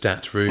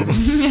photostat room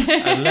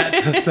and let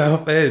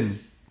herself in.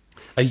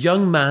 A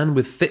young man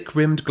with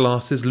thick-rimmed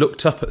glasses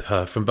looked up at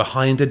her from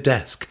behind a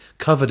desk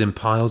covered in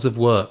piles of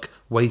work,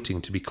 waiting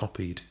to be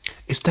copied.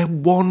 Is there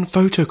one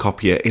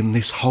photocopier in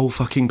this whole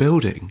fucking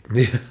building?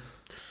 Yeah.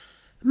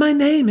 My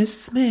name is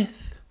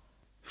Smith.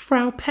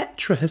 Frau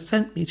Petra has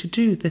sent me to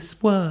do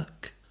this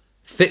work.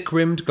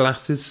 Thick-rimmed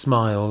glasses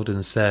smiled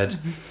and said,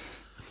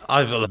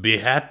 I will be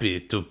happy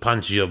to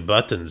punch your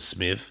buttons,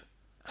 Smith.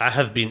 I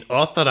have been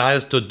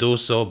authorized to do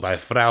so by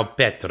Frau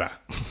Petra.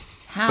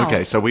 How?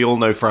 Okay, so we all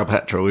know Frau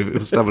Petra. We've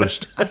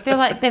established. I feel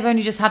like they've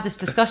only just had this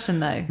discussion,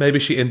 though. Maybe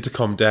she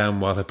intercomed down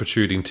while her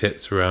protruding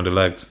tits were around her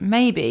legs.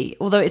 Maybe,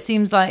 although it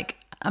seems like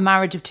a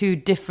marriage of 2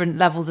 different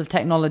levels of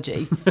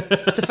technology.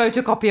 The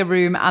photocopier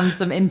room and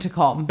some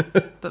intercom,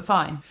 but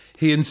fine.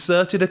 He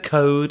inserted a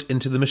code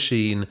into the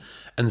machine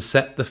and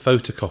set the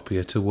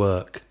photocopier to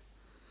work.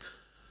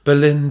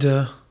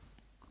 Belinda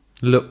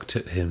looked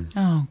at him.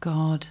 Oh,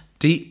 God.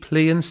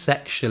 Deeply and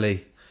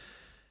sexually.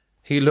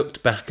 He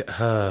looked back at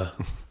her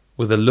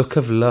with a look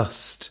of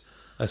lust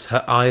as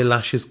her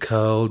eyelashes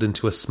curled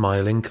into a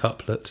smiling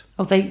couplet.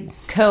 Oh, they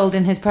curled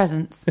in his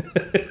presence.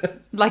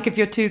 Like if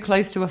you're too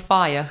close to a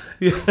fire.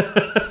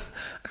 I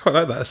quite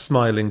like that, a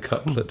smiling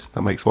couplet.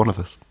 That makes one of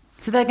us.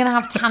 So they're going to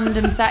have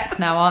tandem sex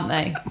now, aren't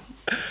they?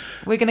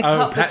 We're going to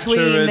cut Petra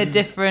between the and-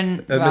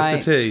 different... And right.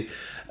 Mr. T.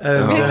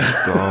 And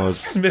Oh, God.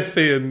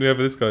 Smithy and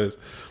whoever this guy is.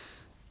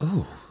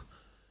 Oh,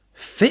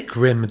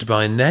 thick-rimmed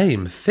by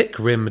name,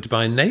 thick-rimmed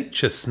by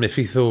nature,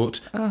 Smithy thought,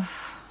 What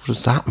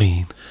does that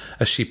mean?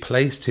 as she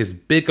placed his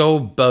big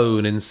old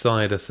bone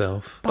inside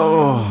herself.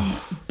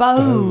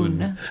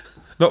 Bone.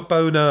 Not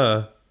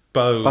boner,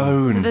 bone. So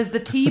Bone. there's the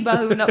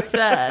T-bone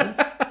upstairs.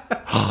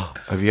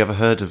 Have you ever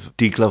heard of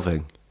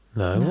degloving?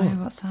 No. No,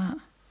 what's that?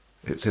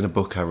 It's in a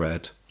book I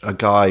read. A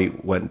guy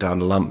went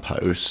down a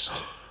lamppost,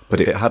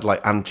 but it had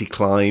like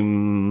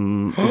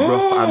anti-climb,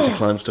 rough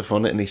anti-climb stuff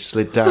on it, and he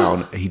slid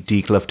down. He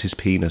degloved his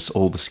penis.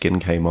 All the skin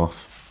came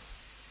off.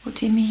 What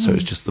do you mean? So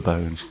it's just the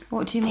bone.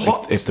 What do you mean?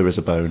 If there is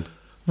a bone.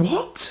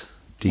 What?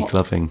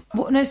 Degloving.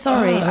 What? No,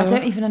 sorry, I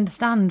don't even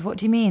understand. What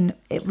do you mean?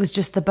 It was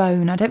just the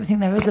bone. I don't think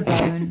there is a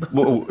bone.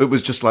 Well, it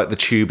was just like the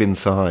tube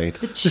inside.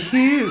 The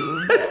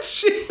tube.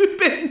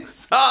 Tube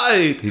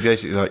inside. He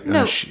basically like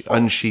No.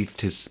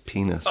 unsheathed his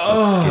penis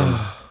with skin.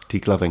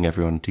 Degloving,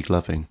 everyone.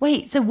 Degloving.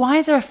 Wait, so why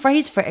is there a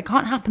phrase for it? It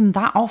can't happen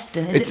that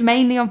often. Is it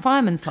mainly on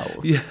firemen's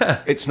poles?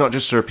 Yeah. It's not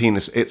just for a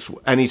penis. It's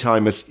any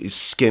time his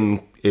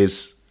skin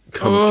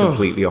comes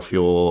completely off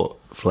your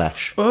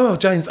flesh. Oh,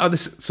 James.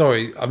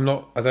 Sorry, I'm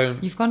not. I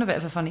don't. You've gone a bit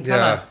of a funny Yeah.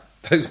 colour.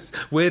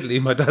 Weirdly,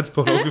 my dad's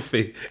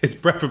pornography is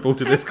preferable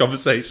to this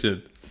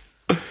conversation.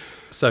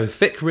 So,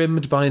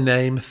 thick-rimmed by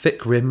name,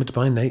 thick-rimmed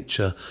by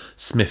nature,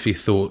 Smithy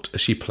thought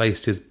as she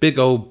placed his big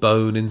old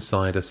bone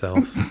inside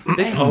herself.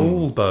 Big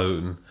old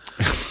bone.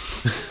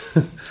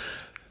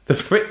 The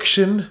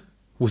friction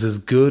was as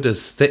good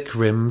as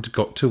thick-rimmed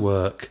got to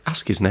work.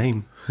 Ask his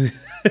name.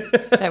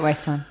 Don't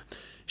waste time.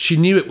 She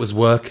knew it was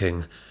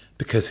working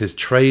because his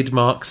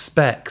trademark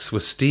specs were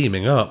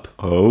steaming up.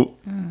 Oh.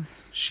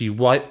 She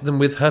wiped them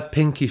with her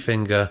pinky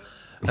finger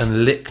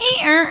and licked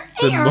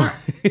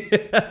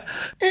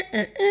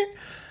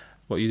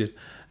what you did,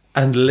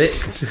 and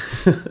licked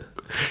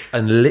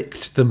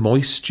the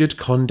moistured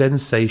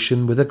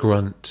condensation with a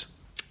grunt.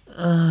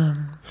 Oh,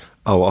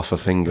 off a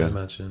finger.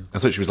 Imagine. I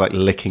thought she was like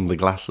licking the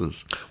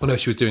glasses. Well, no,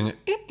 she was doing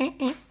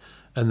it,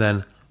 and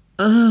then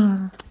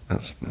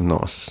That's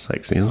not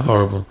sexy, is it?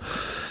 horrible.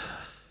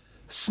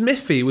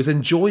 Smithy was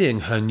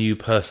enjoying her new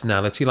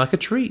personality like a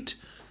treat.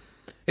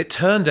 It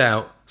turned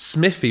out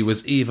Smithy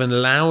was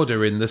even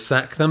louder in the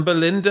sack than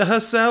Belinda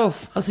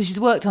herself. Oh, so she's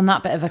worked on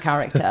that bit of a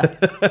character.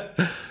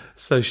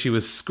 So she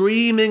was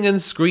screaming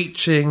and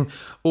screeching,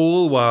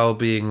 all while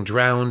being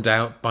drowned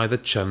out by the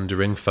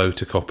chundering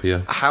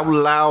photocopier. How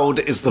loud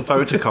is the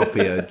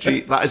photocopier?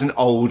 Gee, that is an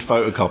old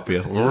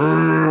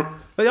photocopier.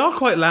 They are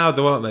quite loud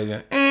though, aren't they?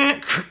 Yeah.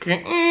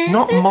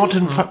 Not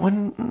modern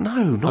modern Not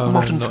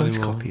anymore.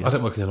 photocopiers. I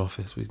don't work in an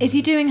office. Is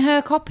he doing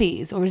her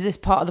copies, or is this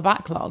part of the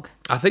backlog?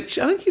 I think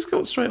he's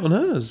got straight on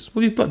hers.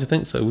 Well, you'd like to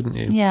think so, wouldn't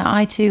you? Yeah,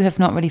 I too have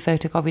not really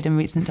photocopied in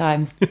recent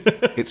times.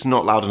 It's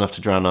not loud enough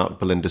to drown out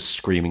Belinda's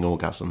screaming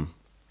orgasm.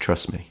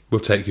 Trust me. We'll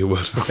take your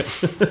word for it.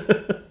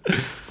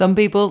 Some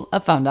people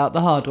have found out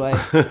the hard way.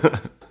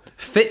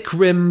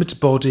 Thick-rimmed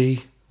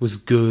body was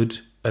good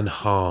and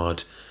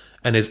hard,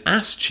 and his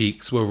ass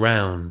cheeks were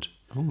round.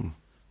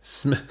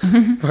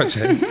 Right,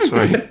 James.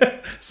 Sorry.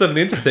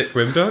 Suddenly into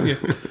thick-rimmed, aren't you?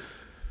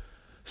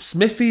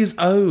 Smithy's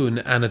own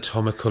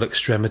anatomical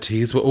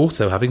extremities were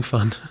also having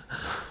fun.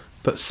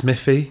 But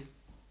Smithy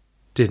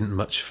didn't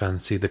much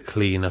fancy the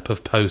clean-up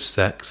of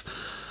post-sex.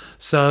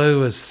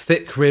 So, as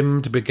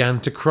thick-rimmed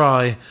began to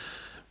cry,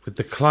 with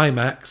the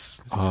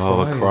climax... Oh,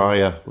 a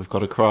crier. We've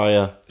got a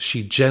crier.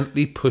 She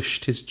gently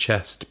pushed his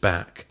chest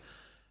back.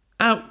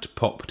 Out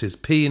popped his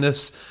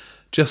penis,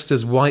 just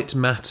as white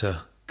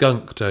matter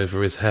gunked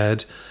over his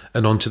head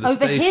and onto the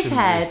Over station. his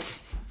head?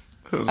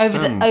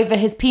 Over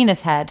his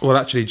penis head? Well,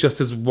 actually, just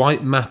as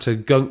white matter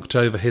gunked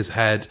over his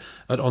head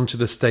and onto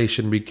the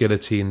stationary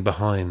guillotine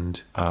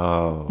behind.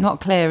 Oh. Not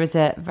clear, is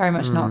it? Very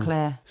much not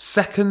clear.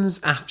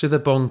 Seconds after the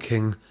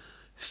bonking,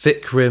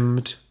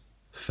 thick-rimmed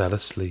fell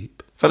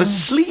asleep. Fell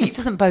asleep. This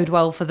doesn't bode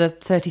well for the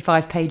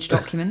 35-page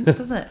documents,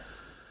 does it?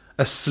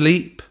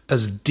 Asleep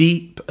as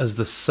deep as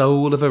the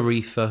soul of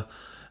Aretha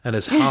and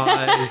as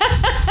high...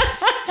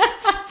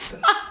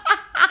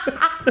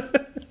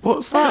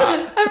 What's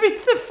that?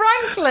 Aretha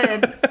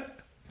Franklin.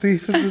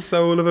 deep as the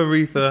soul of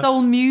Aretha.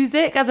 Soul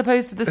music as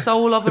opposed to the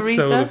soul of The Aretha.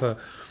 soul of her.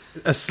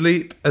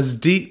 Asleep as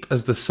deep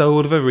as the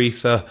soul of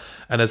Aretha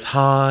and as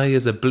high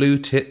as a blue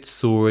tit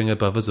soaring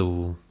above us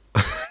all.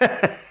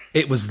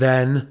 It was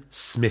then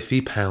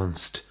Smithy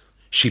pounced.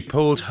 She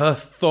pulled her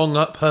thong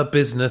up her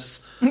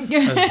business. It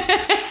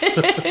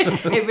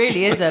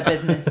really is her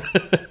business.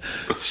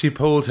 She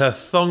pulled her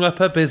thong up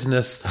her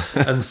business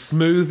and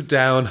smoothed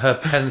down her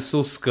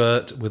pencil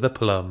skirt with a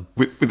plum.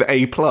 With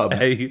a plum?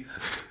 A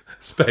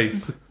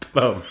space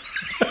plum.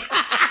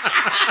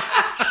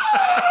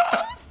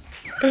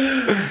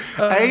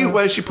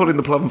 Where's she pulling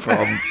the plum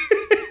from?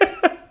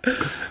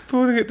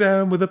 Pulling it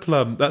down with a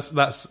plum.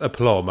 That's a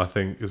plum, I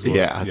think, as well.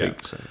 Yeah, I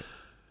think so.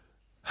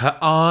 Her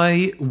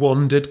eye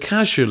wandered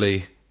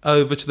casually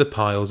over to the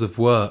piles of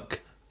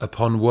work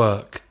upon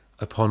work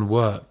upon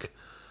work.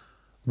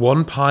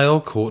 One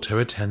pile caught her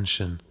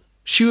attention.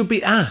 She would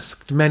be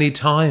asked many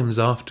times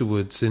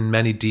afterwards in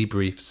many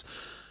debriefs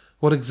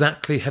what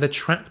exactly had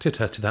attracted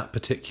her to that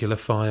particular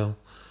file.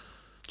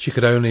 She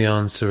could only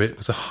answer it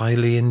was a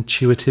highly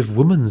intuitive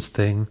woman's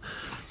thing.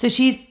 So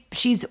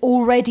she's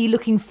already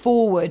looking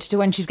forward to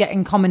when she's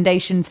getting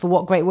commendations for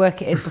what great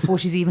work it is before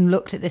she's even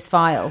looked at this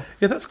file.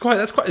 Yeah, that's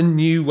quite a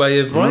new way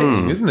of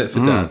writing, isn't it,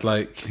 for Dad?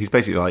 Like, He's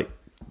basically like,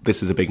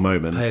 this is a big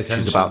moment. Pay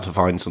attention. She's about to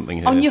find something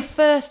here. On your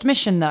first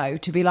mission, though,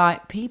 to be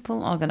like,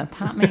 people are going to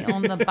pat me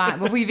on the back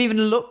before you've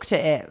even looked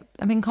at it.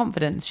 I mean,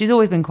 confidence. She's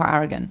always been quite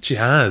arrogant. she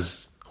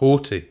has.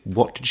 Haughty.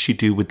 What did she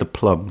do with the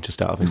plum,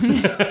 just out of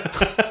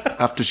interest?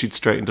 After she'd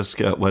straightened her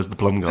skirt, where's the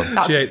plum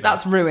gone? She ate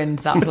That's ruined,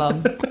 that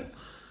plum.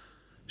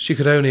 She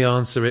could only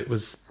answer it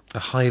was a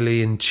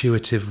highly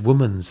intuitive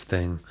woman's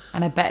thing.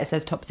 And I bet it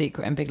says top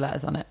secret in big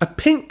letters on it. A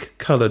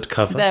pink-coloured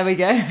cover. There we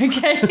go.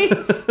 Okay.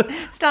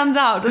 Stands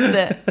out, doesn't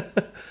it?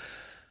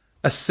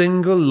 A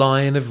single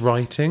line of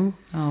writing.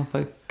 Oh,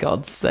 for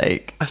God's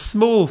sake. A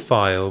small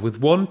file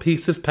with one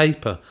piece of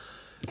paper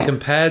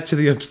compared to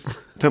the...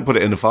 Don't put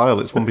it in a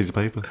file, it's one piece of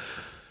paper.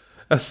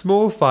 A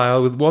small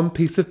file with one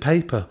piece of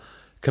paper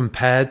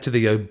compared to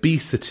the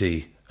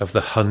obesity of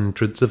the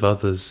hundreds of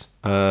others.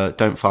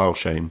 Don't file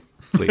shame,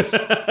 please.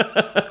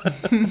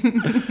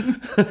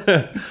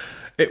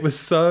 It was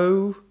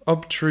so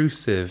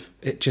obtrusive,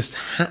 it just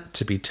had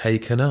to be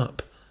taken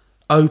up,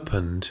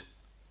 opened,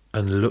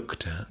 and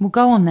looked at. Well,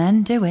 go on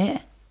then, do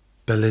it.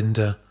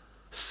 Belinda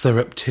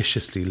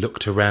surreptitiously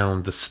looked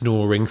around the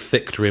snoring,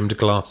 thick-rimmed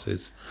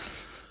glasses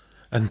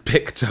and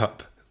picked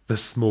up the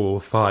small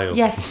file.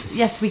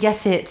 Yes, we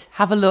get it.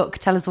 Have a look.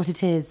 Tell us what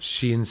it is.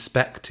 She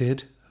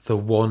inspected the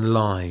one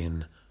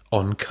line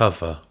on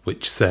cover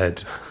which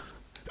said...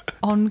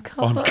 On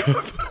cover? On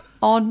cover.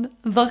 On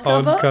the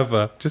cover? On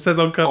cover. Just says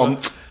on cover. On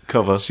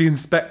cover. She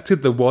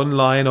inspected the one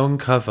line on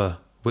cover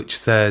which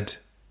said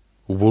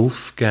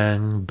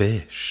Wolfgang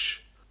Bisch,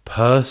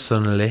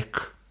 persönlich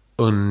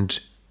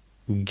und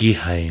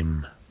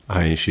geheim.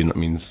 I assume that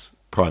means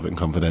private and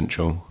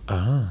confidential.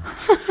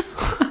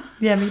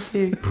 Yeah, me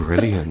too.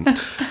 Brilliant.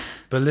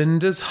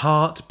 Belinda's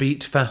heart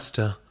beat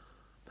faster,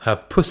 her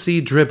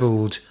pussy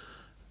dribbled,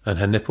 and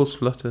her nipples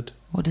fluttered.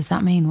 What does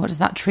that mean? What does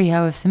that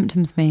trio of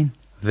symptoms mean?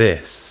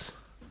 This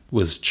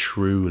was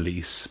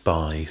truly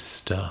spy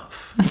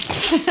stuff.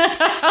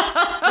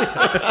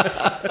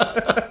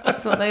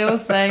 That's what they all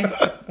say.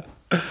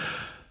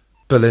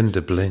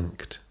 Belinda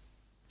blinked,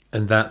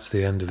 and that's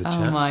the end of the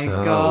chapter. Oh my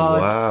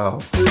God.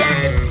 Wow.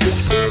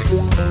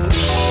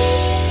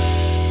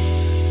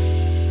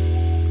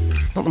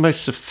 Not the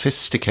most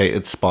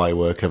sophisticated spy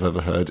work I've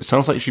ever heard. It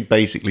sounds like she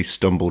basically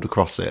stumbled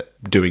across it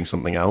doing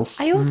something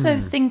else. I also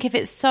think if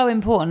it's so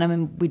important, I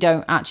mean, we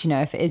don't actually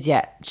know if it is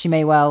yet. She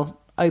may well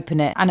open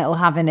it and it'll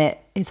have in it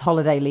his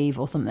holiday leave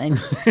or something.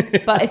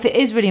 But if it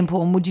is really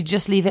important, would you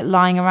just leave it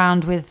lying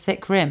around with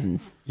thick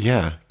rims?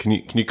 Yeah. Can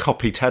you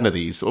copy 10 of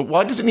these? Or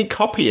why does it need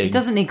copying? It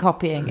doesn't need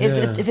copying.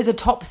 If it's a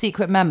top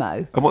secret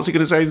memo. And what's it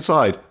going to say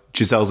inside?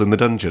 Giselle's in the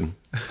dungeon.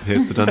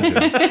 Here's the dungeon.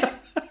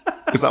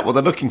 Is that what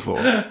they're looking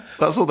for?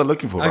 That's all they're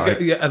looking for, right?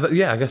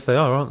 I guess they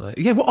are, aren't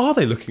they? Yeah, what are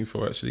they looking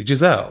for, actually?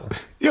 Giselle?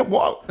 Yeah,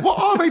 what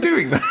are they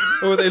doing there?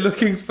 Or are they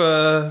looking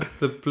for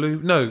the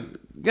blue... No,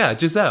 yeah,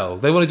 Giselle.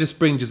 They want to just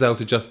bring Giselle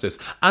to justice.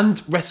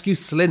 And rescue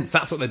Slintz.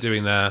 That's what they're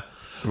doing there.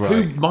 Right.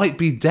 Who might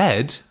be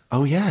dead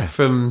Oh, yeah.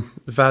 from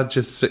vag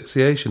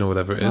asphyxiation or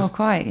whatever it is. Oh,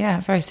 quite.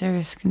 Yeah, very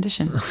serious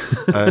condition.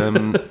 I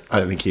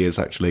don't think he is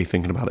actually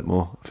thinking about it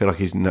more. I feel like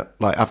he's...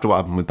 after what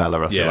happened with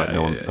Bella, I feel like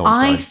no one's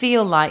I dying.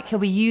 feel like he'll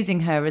be using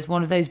her as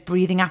one of those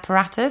breathing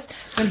apparatus.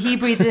 So when he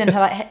breathes in,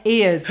 her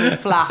ears will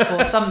flap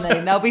or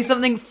something. There'll be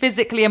something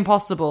physically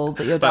impossible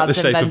that your Like the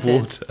dad's Shape of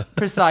invented. Water.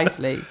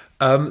 Precisely.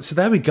 So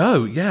there we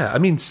go. Yeah, I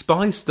mean,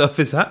 spy stuff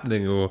is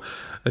happening, or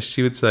as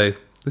she would say,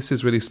 this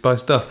is really spy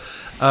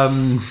stuff. I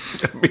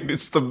mean,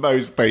 it's the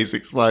most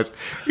basic spice.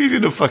 He's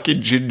in a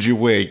fucking ginger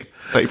wig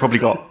that he probably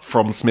got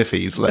from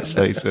Smithy's, let's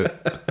face it.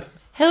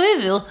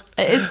 However,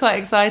 it is quite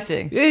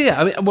exciting.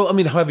 Yeah. I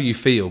mean, however you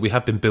feel, we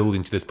have been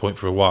building to this point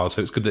for a while,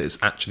 so it's good that it's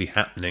actually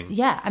happening.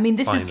 Yeah, I mean,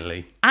 this Finally.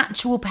 is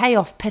actual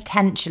payoff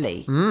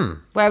potentially.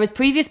 Whereas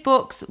previous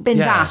books been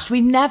Yeah. dashed.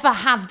 We've never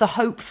had the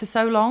hope for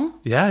so long.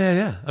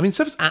 Yeah. I mean,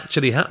 stuff's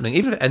actually happening.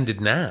 Even if it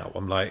ended now,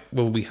 I'm like,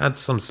 well, we had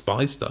some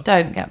spy stuff.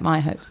 Don't get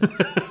my hopes up.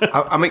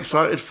 I'm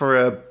excited for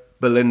a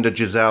Belinda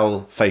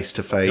Giselle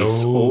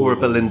face-to-face or a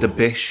Belinda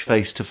Bish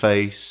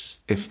face-to-face,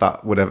 if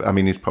that would ever... I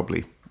mean, he's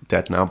probably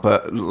dead now,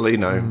 but, you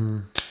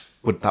know,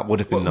 that would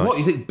have been nice. What,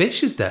 you think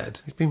Bish is dead?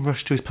 He's been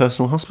rushed to his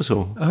personal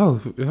hospital Oh,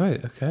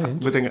 right, okay.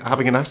 with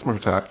having an asthma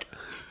attack.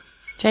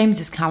 James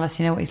is callous,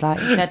 you know what he's like.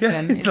 He's dead to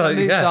him. he's He's like,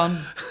 moved yeah. on.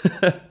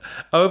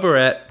 Over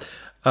it.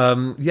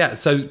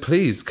 So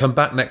please come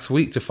back next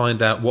week to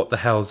find out what the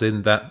hell's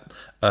in that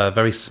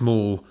very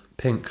small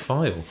pink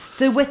file.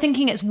 So we're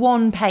thinking it's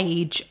one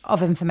page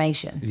of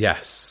information.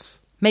 Yes,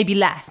 Maybe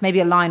less, maybe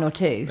a line or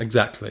two.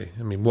 exactly.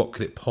 I mean, what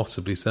could it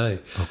possibly say?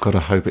 Oh, God,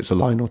 I hope it's a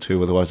line or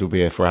two, otherwise we'll be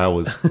here for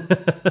hours.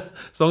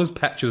 As long as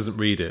Petra doesn't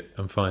read it,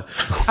 I'm fine.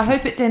 I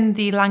hope it's in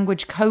the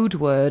language code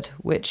word,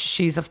 which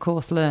she's, of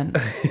course, learned.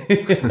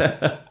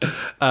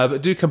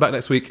 But do come back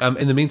next week.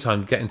 In the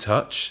meantime, get in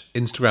touch.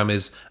 Instagram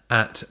is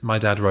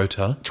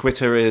 @MyDadWroteHer.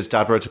 Twitter is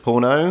Dad Wrote a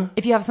Porno.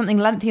 If you have something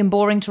lengthy and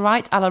boring to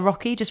write, a la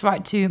Rocky, just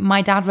write to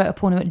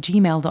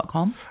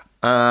mydadwroteaporno@gmail.com.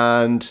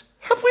 And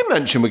have we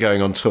mentioned we're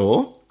going on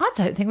tour? I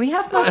don't think we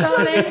have, my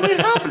darling. We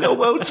have a little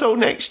world tour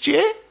next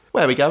year.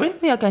 Where are we going?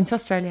 We are going to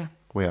Australia.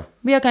 We are.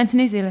 We are going to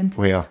New Zealand.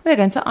 We are. We are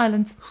going to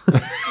Ireland.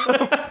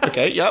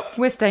 Okay, yep.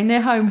 We're staying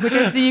near home. We're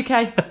going to the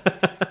UK.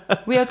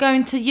 We are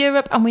going to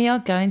Europe and we are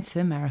going to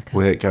America.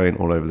 We're going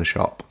all over the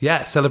shop.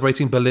 Yeah,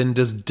 celebrating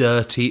Belinda's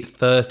Dirty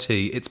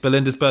 30. It's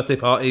Belinda's birthday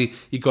party.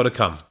 You got to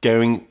come.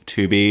 Going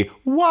to be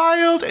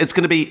wild. It's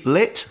going to be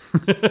lit.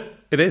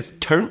 It is.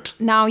 Turnt.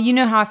 Now, you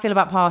know how I feel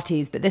about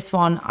parties, but this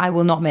one I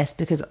will not miss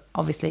because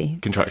obviously...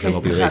 Contractual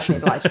obligation.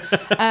 obliged.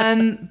 But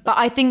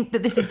I think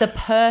that this is the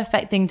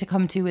perfect thing to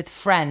come to with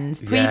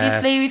friends.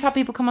 Previously, Yes. we've had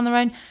people come on their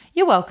own.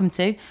 You're welcome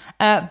to.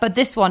 But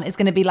this one is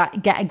going to be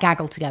like get a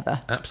gaggle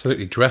together.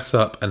 Absolutely. Dress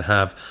up and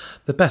have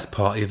the best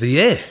party of the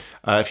year.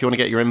 If you want to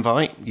get your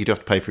invite, you do have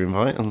to pay for your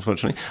invite,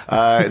 unfortunately.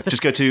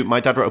 Just go to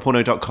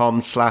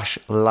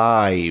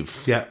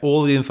mydadwroteaporno.com/live. Yeah,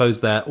 all the info's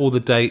there, all the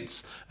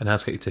dates, and how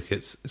to get your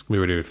tickets. It's going to be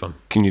really, really fun.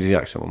 Can you do the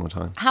accent one more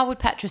time? How would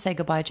Petra say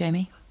goodbye,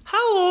 Jamie?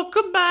 Hello,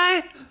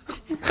 goodbye.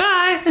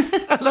 Bye.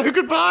 Hello,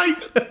 goodbye.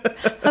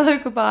 Hello,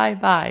 goodbye,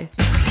 bye.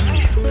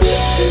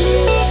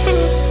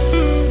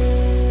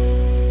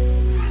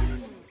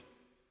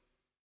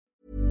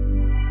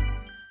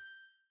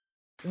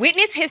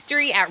 Witness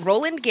history at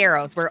Roland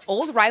Garros, where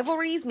old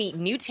rivalries meet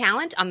new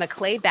talent on the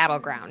clay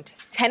battleground.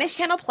 Tennis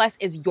Channel Plus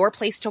is your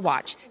place to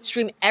watch.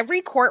 Stream every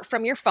court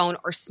from your phone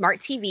or smart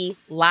TV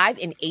live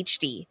in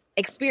HD.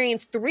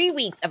 Experience 3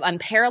 weeks of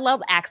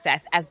unparalleled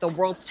access as the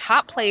world's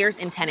top players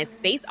in tennis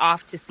face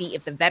off to see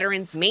if the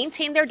veterans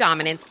maintain their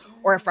dominance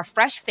or if a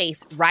fresh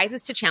face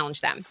rises to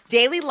challenge them.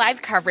 Daily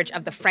live coverage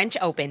of the French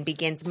Open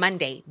begins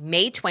Monday,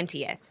 May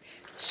 20th.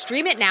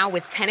 Stream it now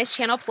with Tennis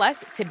Channel Plus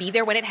to be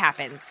there when it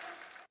happens.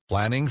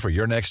 Planning for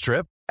your next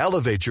trip?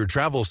 Elevate your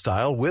travel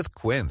style with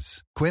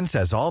Quince. Quince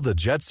has all the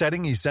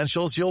jet-setting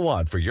essentials you'll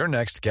want for your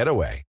next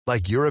getaway,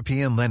 like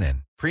European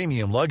linen,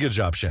 premium luggage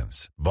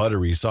options,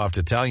 buttery soft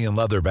Italian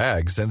leather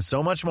bags, and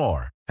so much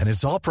more. And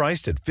it's all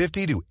priced at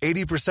 50 to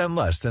 80%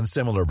 less than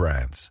similar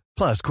brands.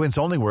 Plus, Quince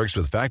only works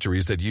with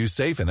factories that use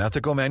safe and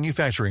ethical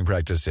manufacturing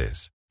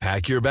practices.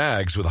 Pack your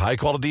bags with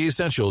high-quality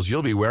essentials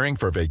you'll be wearing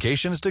for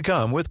vacations to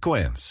come with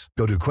Quince.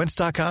 Go to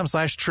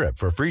quince.com/trip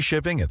for free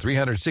shipping and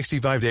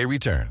 365-day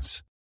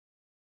returns.